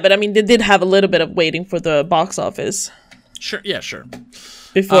 Yeah, but I mean, they did have a little bit of waiting for the box office Sure, yeah, sure.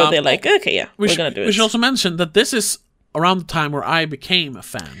 before they're like, okay, yeah, we're gonna do We it. should also mention that this is around the time where I became a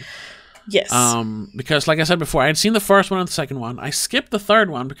fan. Yes. Because, like I said before, I had seen the first one and the second one. I skipped the third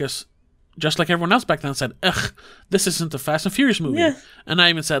one because, just like everyone else back then, said, ugh, this isn't a Fast and Furious movie. Yeah. And I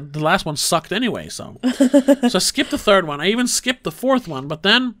even said the last one sucked anyway, so. So I skipped the third one. I even skipped the fourth one. But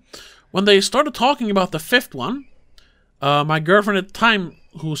then, when they started talking about the fifth one, my girlfriend at the time,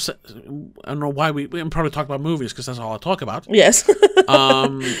 who said, I don't know why we probably talk about movies because that's all I talk about. Yes.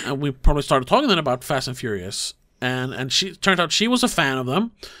 And we probably started talking then about Fast and Furious, and she turned out she was a fan of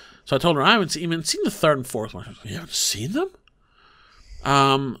them, So I told her I haven't even seen the third and fourth one. She was like, you haven't seen them?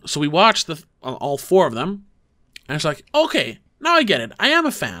 So we watched all 4 of them, and it's like, okay, now I get it. I am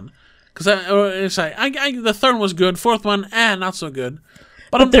a fan, because it's like the third one was good, fourth one, not so good.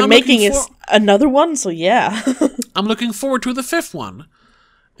 But they're making another one, so yeah. I'm looking forward to the 5th one,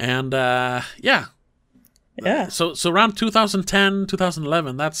 and yeah. So around 2010,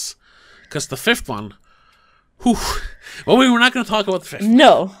 2011, that's because the 5th one. Whew, well, we were not going to talk about the 5th.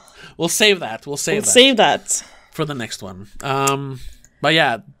 No, we'll save that. We'll save that for the next one. But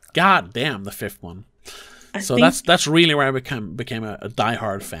yeah, god damn the 5th one. So that's really where I became a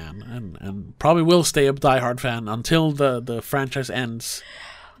diehard fan, and probably will stay a diehard fan until the franchise ends.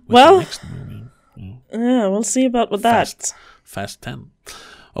 Well, the next movie. Yeah, we'll see about with that. Fast 10.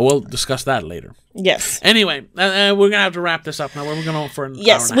 Oh, we'll discuss that later. Yes. Anyway, we're gonna have to wrap this up now. We're going for an hour and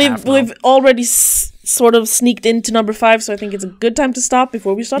a half now. We've already sort of sneaked into number 5, so I think it's a good time to stop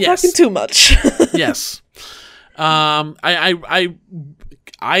before we start talking too much. Yes. I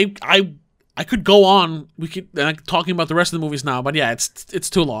could go on. We could talking about the rest of the movies now, but yeah, it's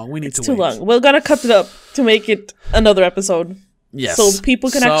too long. We need to wait. It's too long. We're gonna cut it up to make it another episode. Yes. So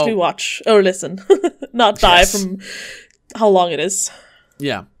people can actually watch or listen, not die from how long it is.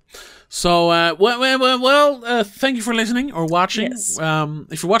 Yeah. So, thank you for listening or watching. Yes.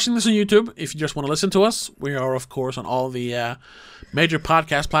 If you're watching this on YouTube, if you just want to listen to us, we are, of course, on all the major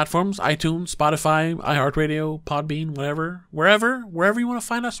podcast platforms, iTunes, Spotify, iHeartRadio, Podbean, wherever you want to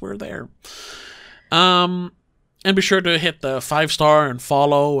find us, we're there. And be sure to hit the 5-star and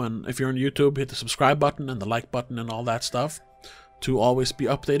follow, and if you're on YouTube, hit the subscribe button and the like button and all that stuff to always be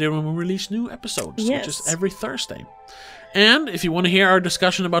updated when we release new episodes, which is every Thursday. And if you want to hear our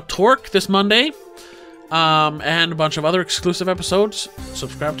discussion about Torque this Monday, and a bunch of other exclusive episodes,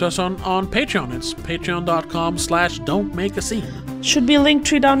 subscribe to us on Patreon. It's patreon.com/don'tmakeascene. Should be a link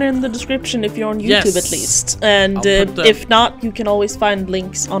tree down there in the description if you're on YouTube at least. And if not, you can always find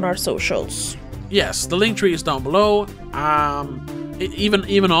links on our socials. Yes, the link tree is down below.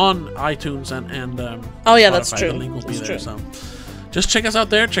 Even on iTunes and Spotify, that's true. The link will be there. So just check us out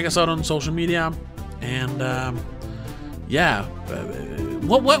there. Check us out on social media, and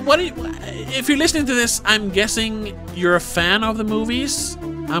what do you, if you're listening to this, I'm guessing you're a fan of the movies.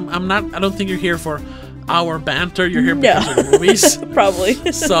 I'm not. I don't think you're here for our banter. You're here because of the movies. Probably.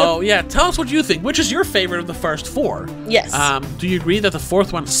 So yeah, tell us what you think. Which is your favorite of the first 4? Yes. Do you agree that the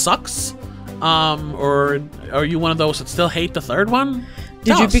 4th one sucks? Or are you one of those that still hate the 3rd one?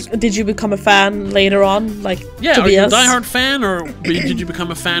 Did you become a fan later on, like Tobias? Are you a diehard fan, or did you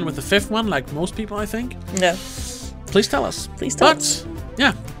become a fan with the 5th one, like most people, I think? Yeah. Please tell us. Us.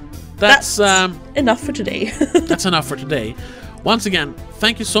 Yeah, that's enough for today. That's enough for today. Once again,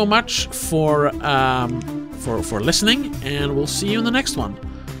 thank you so much for listening, and we'll see you in the next one.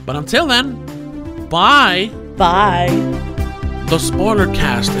 But until then, bye. Bye. The Spoiler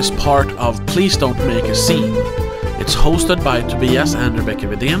Cast is part of Please Don't Make a Scene. It's hosted by Tobias and Rebecca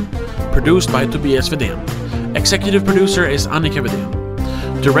Widén, produced by Tobias Widén. Executive producer is Annika Widén.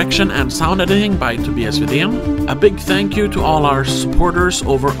 Direction and sound editing by Tobias Widén. A big thank you to all our supporters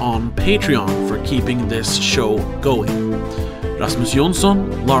over on Patreon for keeping this show going. Rasmus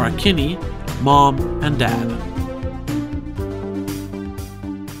Jonsson, Laura Kinney, Mom and Dad.